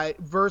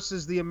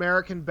 versus the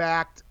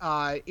American-backed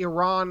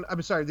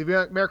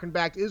the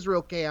American-backed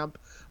Israel camp,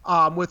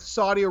 with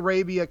Saudi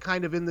Arabia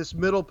kind of in this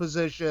middle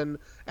position,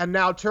 and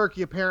now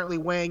Turkey apparently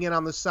weighing in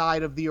on the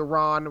side of the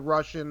Iran,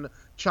 Russian,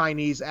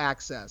 Chinese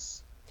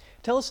axis.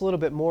 Tell us a little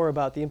bit more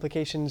about the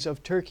implications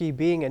of Turkey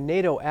being a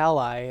NATO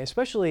ally,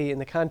 especially in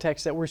the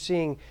context that we're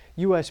seeing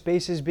U.S.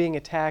 bases being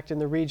attacked in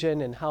the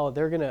region and how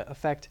they're going to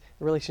affect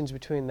the relations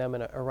between them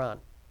and Iran.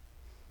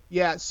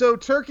 Yeah, so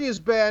Turkey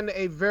has been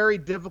a very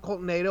difficult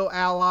NATO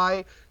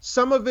ally.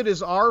 Some of it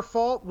is our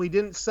fault. We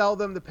didn't sell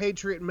them the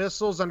Patriot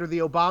missiles under the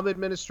Obama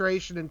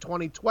administration in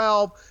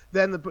 2012.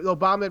 Then the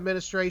Obama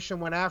administration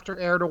went after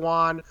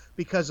Erdogan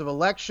because of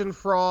election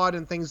fraud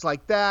and things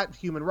like that,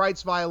 human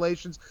rights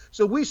violations.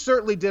 So we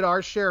certainly did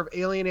our share of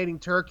alienating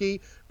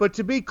Turkey. But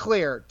to be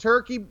clear,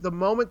 Turkey, the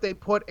moment they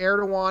put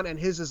Erdogan and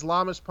his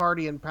Islamist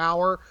party in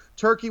power,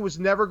 Turkey was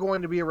never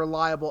going to be a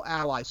reliable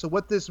ally. So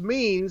what this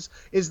means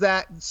is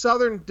that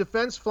southern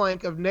defense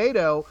flank of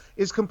NATO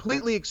is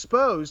completely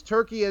exposed.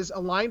 Turkey has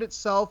aligned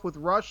itself with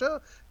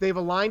Russia. They've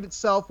aligned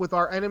itself with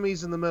our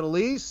enemies in the Middle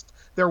East.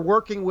 They're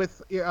working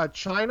with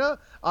China.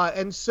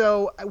 And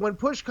so when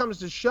push comes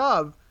to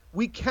shove,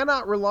 we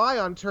cannot rely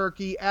on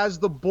Turkey as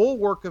the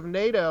bulwark of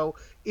NATO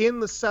in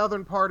the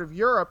southern part of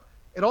Europe.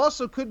 It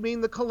also could mean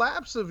the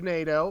collapse of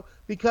NATO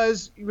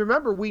because,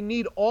 remember, we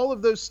need all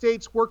of those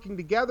states working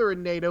together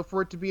in NATO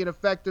for it to be an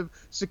effective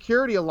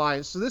security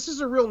alliance. So this is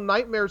a real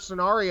nightmare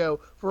scenario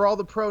for all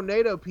the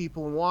pro-NATO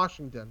people in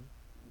Washington.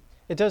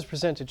 It does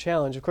present a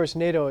challenge. Of course,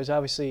 NATO is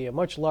obviously a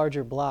much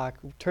larger bloc,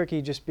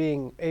 Turkey just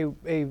being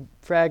a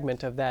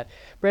fragment of that.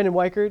 Brandon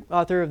Weichert,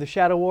 author of The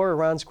Shadow War,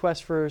 Iran's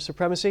Quest for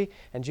Supremacy,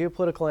 and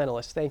geopolitical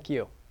analyst. Thank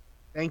you.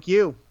 Thank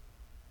you.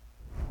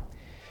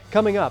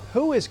 Coming up,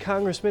 who is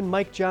Congressman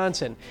Mike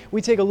Johnson?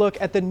 We take a look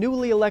at the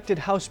newly elected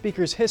House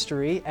Speaker's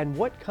history and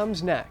what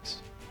comes next.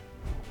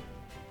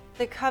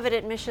 The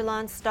coveted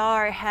Michelin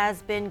star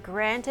has been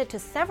granted to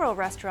several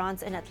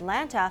restaurants in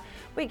Atlanta.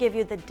 We give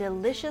you the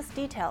delicious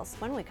details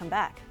when we come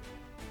back.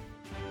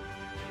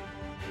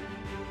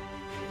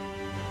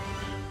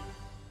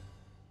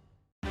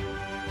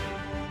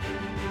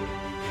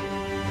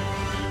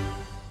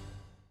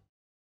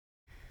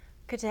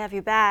 Good to have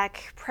you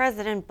back.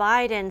 President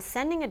Biden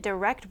sending a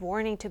direct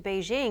warning to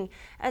Beijing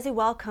as he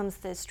welcomes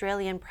the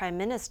Australian Prime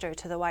Minister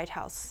to the White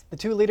House. The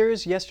two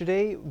leaders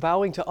yesterday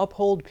vowing to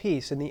uphold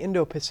peace in the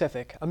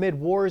Indo-Pacific amid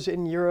wars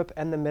in Europe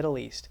and the Middle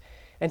East.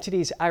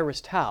 NTD's Iris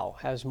Tao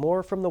has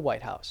more from the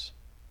White House.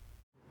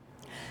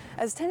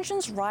 As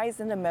tensions rise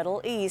in the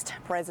Middle East,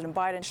 President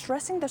Biden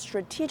stressing the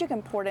strategic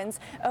importance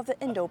of the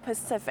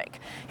Indo-Pacific.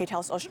 He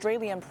tells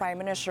Australian Prime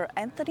Minister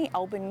Anthony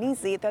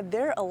Albanese that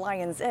their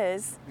alliance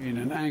is being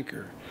an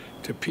anchor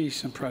to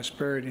peace and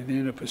prosperity in the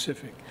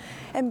Indo-Pacific.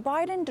 And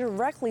Biden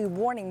directly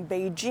warning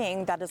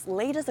Beijing that its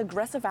latest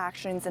aggressive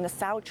actions in the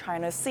South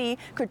China Sea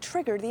could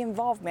trigger the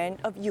involvement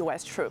of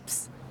U.S.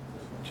 troops.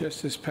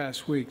 Just this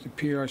past week, the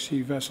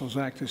PRC vessels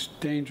acted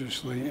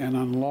dangerously and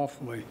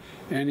unlawfully.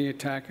 Any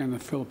attack on the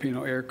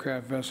Filipino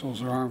aircraft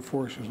vessels or armed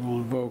forces will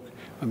invoke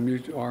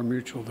our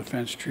mutual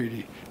defense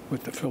treaty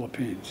with the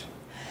Philippines.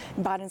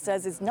 Biden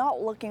says he's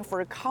not looking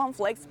for a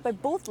conflict,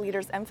 but both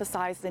leaders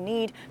emphasize the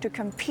need to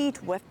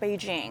compete with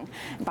Beijing.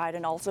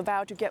 Biden also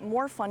vowed to get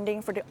more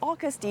funding for the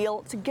AUKUS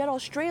deal to get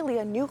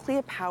Australia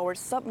nuclear-powered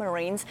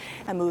submarines,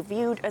 a move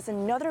viewed as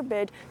another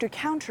bid to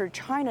counter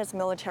China's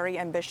military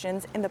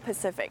ambitions in the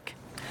Pacific.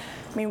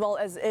 Meanwhile,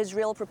 as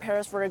Israel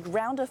prepares for a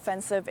ground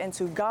offensive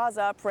into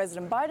Gaza,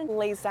 President Biden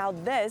lays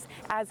out this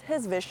as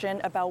his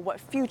vision about what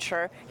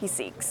future he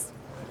seeks.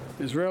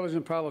 Israelis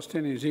and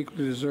Palestinians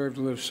equally deserve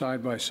to live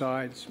side by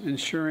side,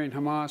 ensuring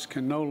Hamas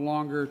can no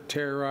longer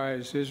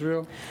terrorize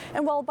Israel.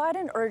 And while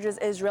Biden urges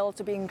Israel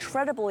to be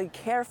incredibly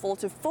careful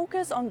to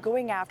focus on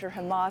going after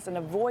Hamas and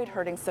avoid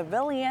hurting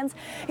civilians,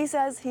 he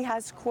says he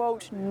has,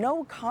 quote,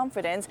 no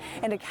confidence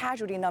in the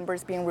casualty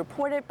numbers being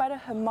reported by the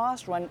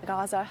Hamas-run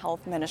Gaza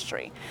Health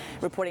Ministry.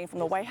 Reporting from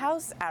the White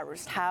House,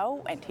 Iris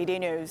Howe,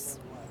 NTD News.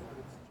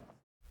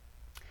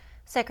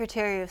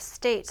 Secretary of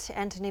State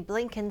Antony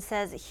Blinken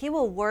says he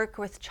will work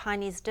with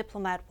Chinese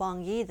diplomat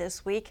Wang Yi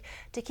this week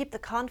to keep the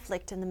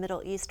conflict in the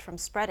Middle East from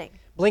spreading.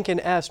 Blinken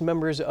asked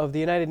members of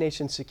the United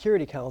Nations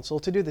Security Council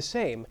to do the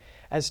same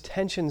as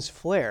tensions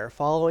flare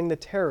following the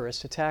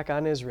terrorist attack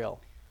on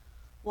Israel.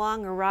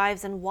 Wang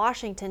arrives in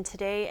Washington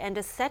today and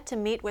is set to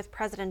meet with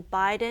President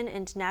Biden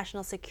and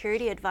National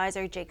Security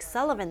Advisor Jake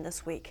Sullivan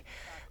this week.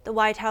 The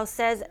White House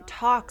says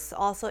talks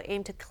also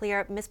aim to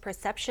clear up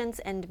misperceptions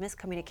and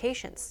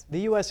miscommunications. The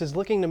U.S. is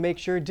looking to make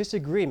sure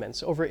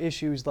disagreements over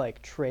issues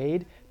like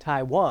trade,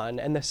 Taiwan,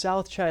 and the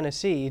South China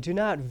Sea do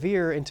not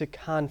veer into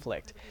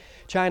conflict.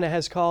 China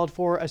has called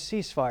for a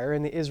ceasefire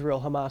in the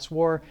Israel-Hamas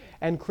war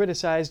and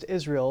criticized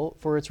Israel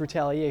for its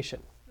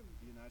retaliation.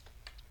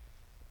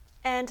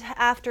 And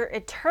after a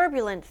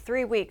turbulent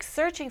 3 weeks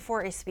searching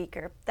for a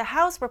speaker, the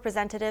House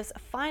Representatives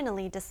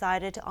finally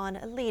decided on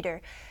a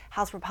leader.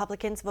 House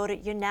Republicans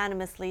voted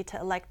unanimously to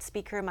elect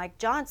Speaker Mike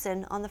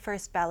Johnson on the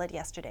first ballot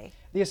yesterday.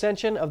 The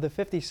ascension of the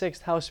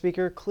 56th House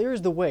Speaker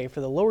clears the way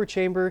for the lower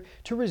chamber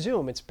to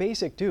resume its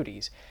basic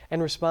duties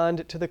and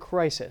respond to the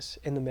crisis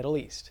in the Middle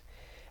East.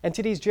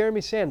 NTD's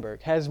Jeremy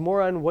Sandberg has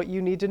more on what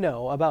you need to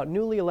know about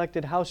newly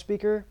elected House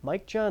Speaker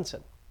Mike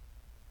Johnson.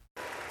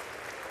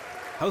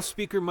 House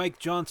Speaker Mike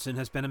Johnson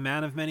has been a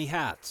man of many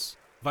hats.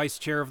 Vice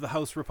Chair of the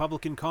House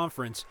Republican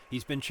Conference,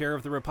 he's been Chair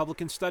of the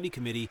Republican Study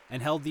Committee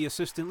and held the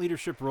assistant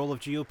leadership role of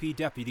GOP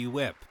Deputy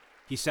Whip.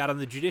 He sat on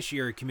the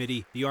Judiciary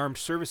Committee, the Armed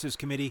Services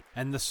Committee,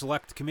 and the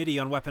Select Committee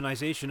on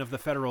Weaponization of the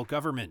Federal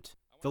Government.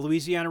 The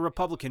Louisiana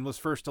Republican was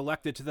first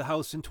elected to the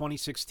House in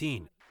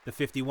 2016. The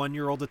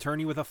 51-year-old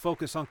attorney with a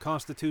focus on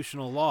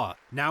constitutional law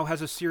now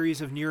has a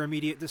series of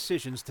near-immediate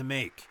decisions to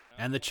make,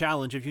 and the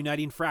challenge of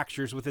uniting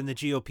fractures within the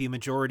GOP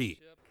majority.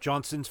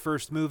 Johnson's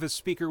first move as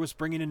Speaker was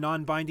bringing a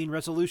non-binding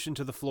resolution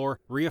to the floor,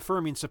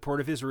 reaffirming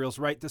support of Israel's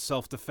right to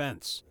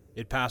self-defense.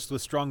 It passed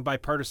with strong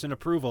bipartisan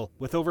approval,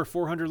 with over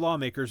 400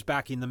 lawmakers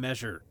backing the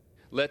measure.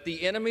 Let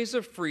the enemies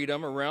of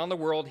freedom around the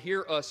world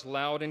hear us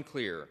loud and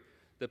clear.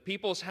 The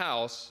People's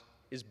House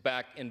is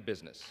back in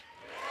business.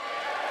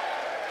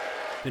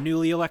 The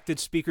newly elected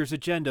Speaker's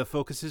agenda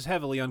focuses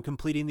heavily on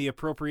completing the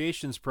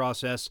appropriations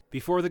process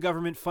before the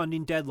government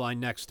funding deadline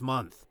next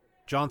month.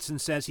 Johnson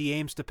says he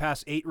aims to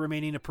pass 8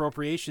 remaining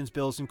appropriations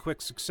bills in quick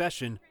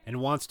succession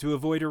and wants to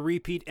avoid a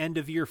repeat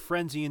end-of-year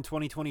frenzy in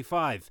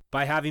 2025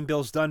 by having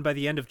bills done by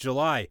the end of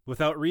July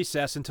without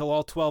recess until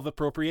all 12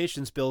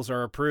 appropriations bills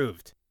are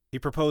approved. He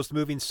proposed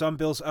moving some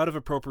bills out of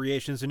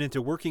appropriations and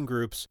into working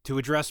groups to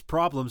address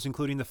problems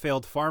including the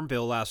failed farm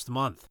bill last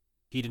month.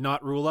 He did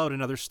not rule out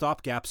another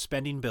stopgap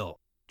spending bill.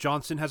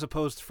 Johnson has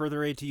opposed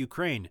further aid to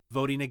Ukraine,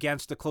 voting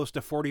against a close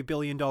to $40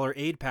 billion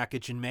aid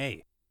package in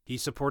May. He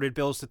supported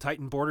bills to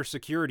tighten border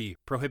security,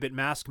 prohibit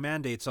mask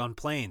mandates on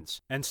planes,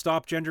 and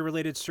stop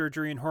gender-related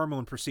surgery and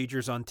hormone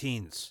procedures on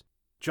teens.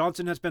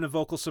 Johnson has been a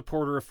vocal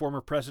supporter of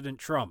former President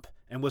Trump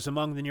and was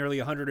among the nearly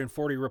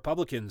 140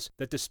 Republicans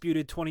that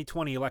disputed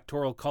 2020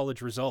 Electoral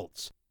College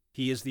results.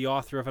 He is the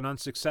author of an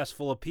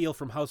unsuccessful appeal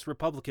from House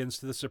Republicans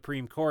to the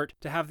Supreme Court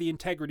to have the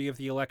integrity of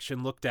the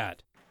election looked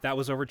at. That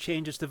was over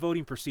changes to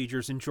voting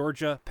procedures in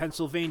Georgia,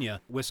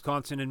 Pennsylvania,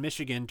 Wisconsin, and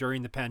Michigan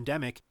during the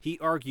pandemic he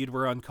argued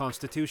were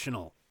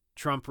unconstitutional.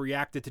 Trump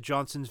reacted to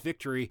Johnson's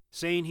victory,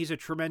 saying he's a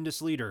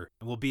tremendous leader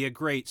and will be a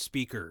great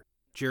speaker.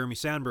 Jeremy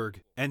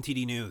Sandberg,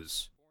 NTD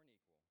News.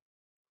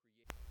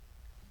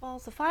 Well,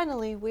 so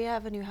finally, we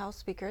have a new House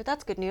Speaker.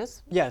 That's good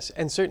news. Yes,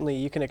 and certainly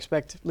you can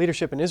expect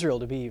leadership in Israel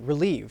to be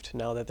relieved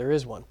now that there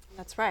is one.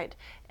 That's right.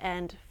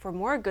 And for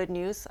more good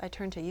news, I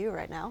turn to you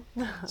right now.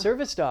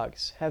 Service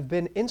dogs have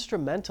been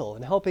instrumental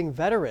in helping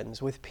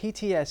veterans with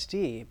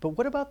PTSD, but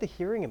what about the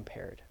hearing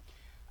impaired?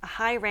 A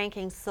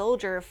high-ranking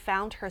soldier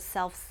found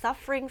herself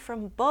suffering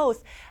from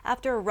both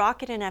after a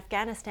rocket in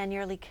Afghanistan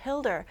nearly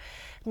killed her.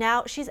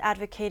 Now she's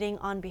advocating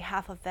on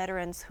behalf of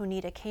veterans who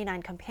need a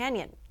canine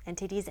companion.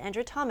 NTD's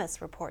Andrew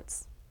Thomas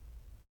reports.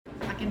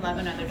 I can love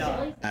another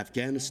dog.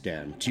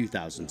 Afghanistan,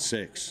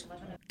 2006.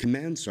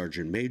 Command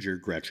Sergeant Major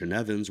Gretchen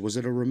Evans was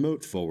at a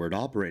remote forward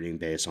operating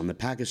base on the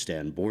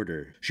Pakistan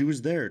border. She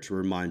was there to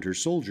remind her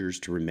soldiers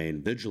to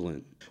remain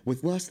vigilant.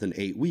 With less than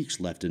 8 weeks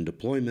left in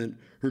deployment,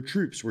 her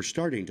troops were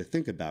starting to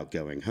think about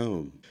going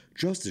home.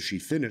 Just as she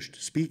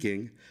finished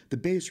speaking, the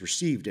base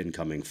received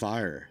incoming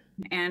fire.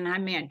 And I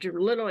mean,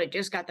 literally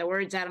just got the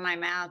words out of my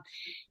mouth,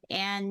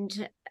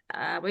 and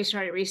we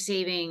started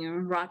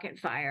receiving rocket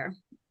fire,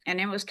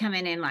 and it was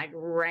coming in like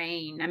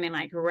rain. I mean,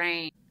 like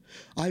rain.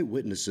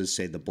 Eyewitnesses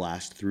say the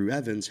blast threw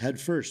Evans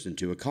headfirst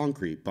into a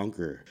concrete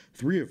bunker.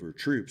 3 of her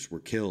troops were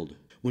killed.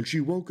 When she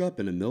woke up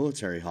in a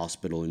military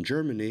hospital in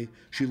Germany,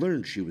 she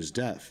learned she was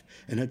deaf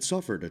and had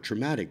suffered a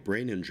traumatic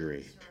brain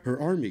injury.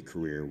 Her Army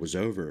career was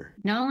over.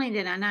 Not only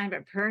did I not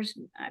have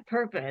a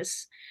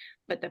purpose,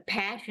 but the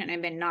passion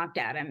had been knocked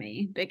out of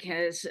me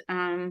because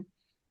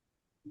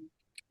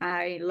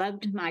I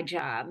loved my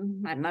job.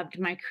 I loved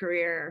my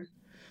career.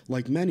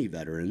 Like many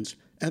veterans,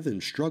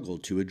 Evans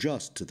struggled to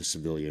adjust to the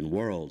civilian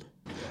world.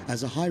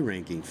 As a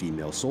high-ranking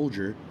female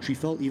soldier, she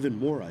felt even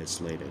more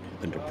isolated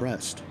and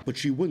depressed, but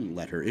she wouldn't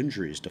let her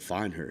injuries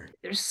define her.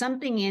 There's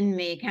something in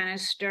me kind of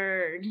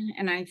stirred,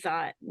 and I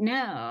thought,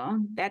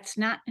 no, that's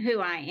not who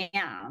I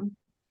am.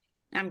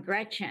 I'm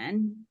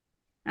Gretchen.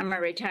 I'm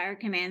a retired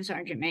Command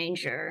Sergeant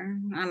Major.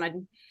 I'm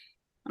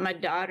a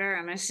daughter,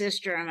 I'm a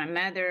sister, I'm a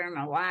mother, I'm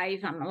a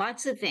wife, I'm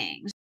lots of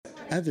things.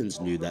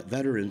 Evans knew that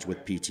veterans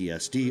with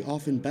PTSD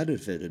often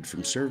benefited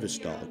from service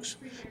dogs.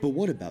 But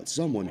what about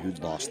someone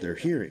who'd lost their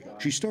hearing?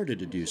 She started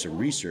to do some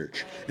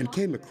research and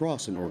came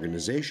across an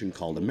organization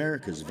called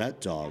America's Vet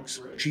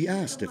Dogs. She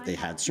asked if they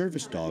had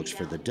service dogs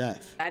for the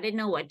deaf. I didn't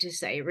know what to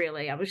say,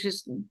 really. I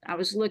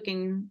was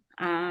looking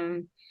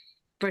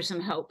for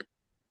some hope.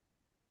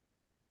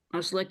 I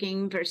was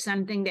looking for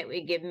something that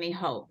would give me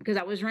hope because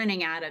I was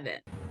running out of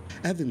it.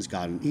 Evans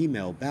got an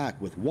email back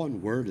with one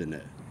word in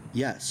it: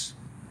 yes.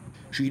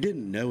 She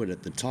didn't know it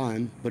at the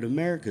time, but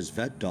America's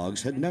Vet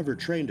Dogs had never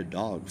trained a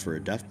dog for a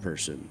deaf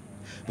person.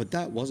 But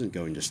that wasn't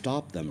going to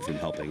stop them from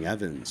helping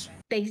Evans.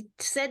 They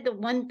said the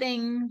one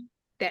thing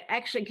that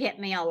actually kept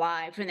me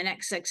alive for the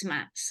next 6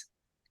 months.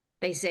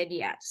 They said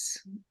yes.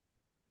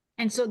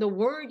 And so the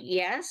word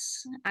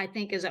yes, I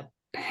think, is a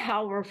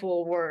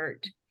powerful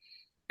word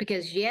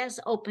because yes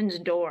opens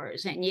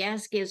doors and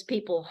yes gives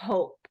people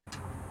hope.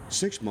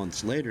 6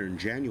 months later, in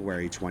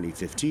January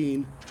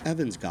 2015,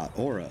 Evans got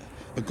Aura,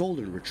 a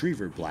golden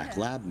retriever black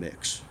lab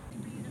mix.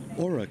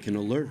 Aura can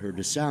alert her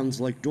to sounds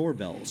like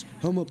doorbells,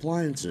 home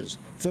appliances,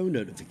 phone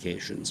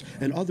notifications,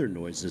 and other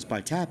noises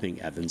by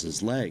tapping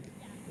Evans's leg.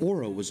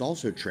 Aura was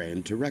also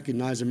trained to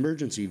recognize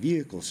emergency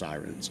vehicle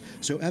sirens,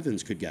 so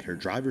Evans could get her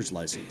driver's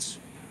license.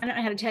 I don't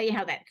know how to tell you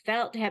how that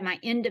felt to have my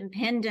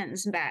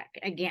independence back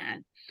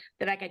again,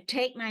 that I could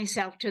take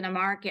myself to the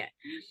market,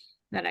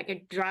 that I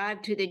could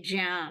drive to the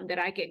gym, that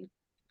I could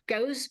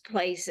go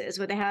places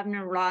without having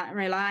to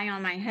rely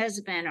on my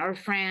husband or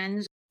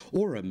friends.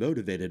 Aura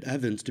motivated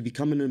Evans to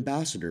become an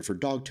ambassador for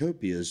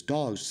Dogtopia's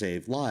Dogs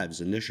Save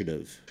Lives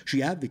initiative.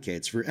 She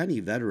advocates for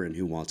any veteran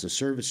who wants a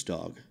service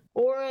dog.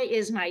 Aura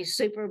is my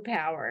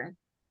superpower.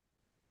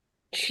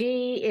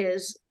 She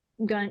has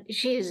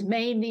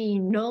made me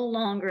no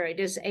longer a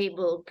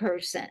disabled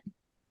person.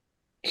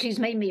 She's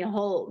made me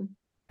whole.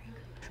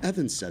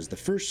 Evans says the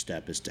first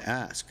step is to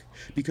ask,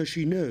 because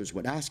she knows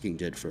what asking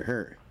did for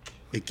her.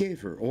 It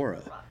gave her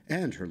Aura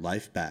and her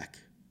life back.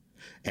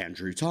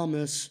 Andrew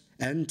Thomas,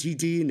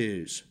 NTD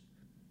News.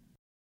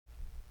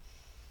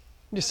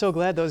 I'm just so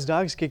glad those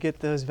dogs could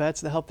get those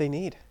vets the help they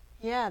need.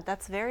 Yeah,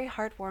 that's very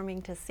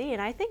heartwarming to see.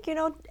 And I think,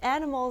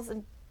 animals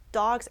and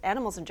dogs,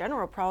 animals in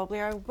general probably,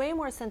 are way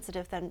more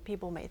sensitive than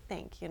people may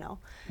think,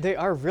 They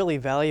are really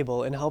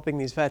valuable in helping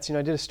these vets.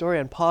 I did a story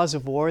on Paws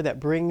of War that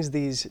brings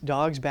these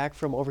dogs back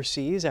from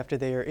overseas after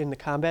they are in the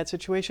combat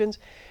situations,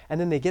 and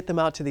then they get them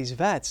out to these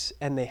vets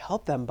and they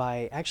help them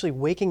by actually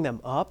waking them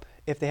up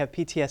if they have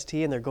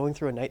PTSD and they're going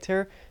through a night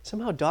terror.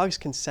 Somehow dogs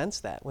can sense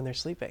that when they're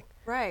sleeping.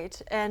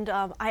 Right, and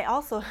I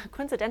also,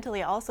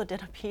 coincidentally,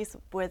 did a piece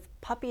with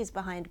puppies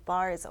behind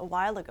bars a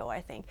while ago,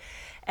 I think,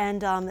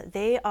 and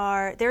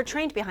they're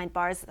trained behind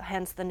bars,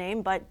 hence the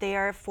name, but they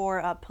are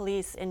for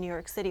police in New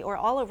York City or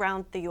all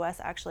around the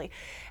U.S. actually.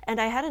 And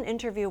I had an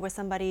interview with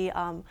somebody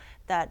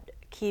that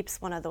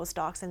keeps one of those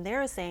dogs, and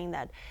they're saying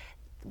that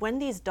when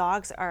these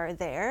dogs are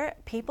there,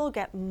 people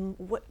get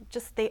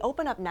they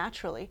open up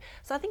naturally.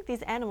 So I think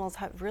these animals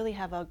really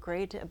have a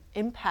great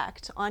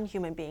impact on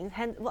human beings.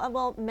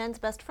 Well, men's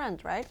best friend,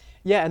 right?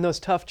 Yeah, and those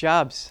tough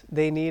jobs,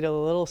 they need a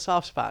little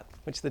soft spot,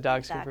 which the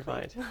dogs can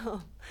provide.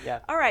 Yeah.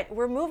 All right,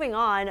 we're moving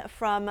on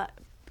from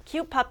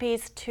cute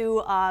puppies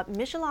to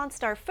Michelin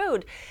star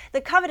food.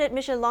 The coveted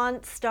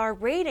Michelin star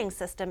rating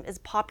system is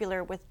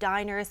popular with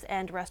diners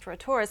and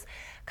restaurateurs.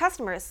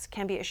 Customers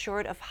can be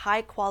assured of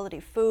high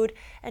quality food,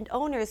 and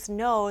owners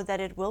know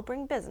that it will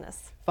bring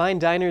business. Fine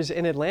diners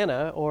in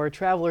Atlanta or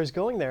travelers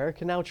going there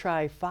can now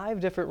try 5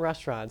 different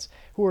restaurants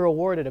who were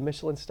awarded a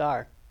Michelin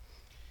star.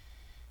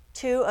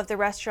 2 of the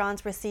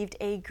restaurants received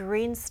a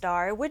Green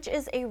Star, which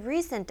is a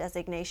recent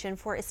designation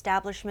for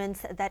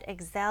establishments that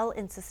excel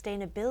in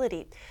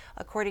sustainability.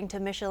 According to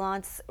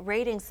Michelin's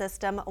rating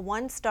system,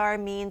 1 star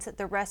means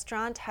the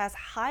restaurant has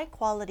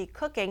high-quality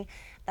cooking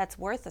that's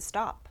worth a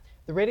stop.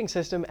 The rating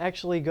system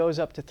actually goes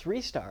up to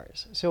 3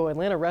 stars, so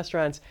Atlanta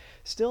restaurants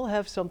still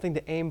have something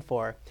to aim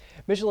for.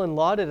 Michelin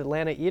lauded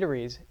Atlanta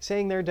eateries,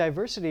 saying their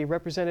diversity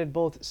represented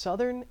both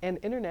Southern and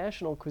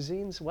international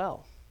cuisines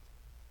well.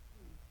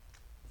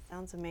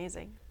 Sounds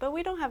amazing. But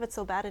we don't have it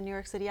so bad in New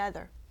York City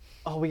either.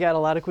 Oh, we got a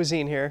lot of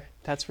cuisine here,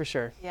 that's for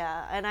sure.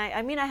 Yeah, and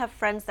I mean, I have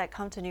friends that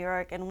come to New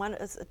York, and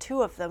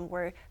 2 of them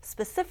were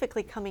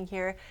specifically coming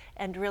here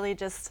and really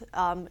just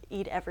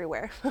eat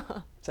everywhere.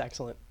 It's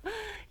excellent.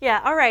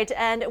 Yeah, all right,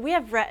 and we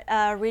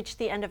have reached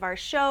the end of our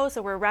show,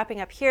 so we're wrapping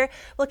up here.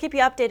 We'll keep you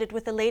updated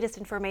with the latest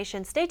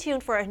information. Stay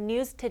tuned for a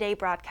News Today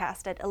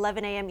broadcast at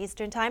 11 a.m.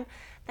 Eastern Time.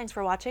 Thanks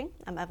for watching.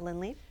 I'm Evelyn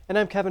Lee. And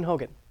I'm Kevin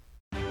Hogan.